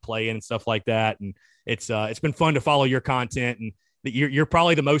growing up playing and stuff like that. And it's been fun to follow your content, and you're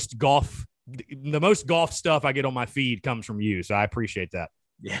probably the most golf stuff I get on my feed comes from you. So I appreciate that.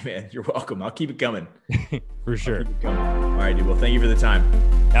 Yeah, man, you're welcome. I'll keep it coming. For sure. All right, dude. Well, thank you for the time.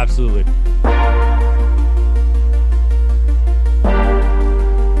 Absolutely.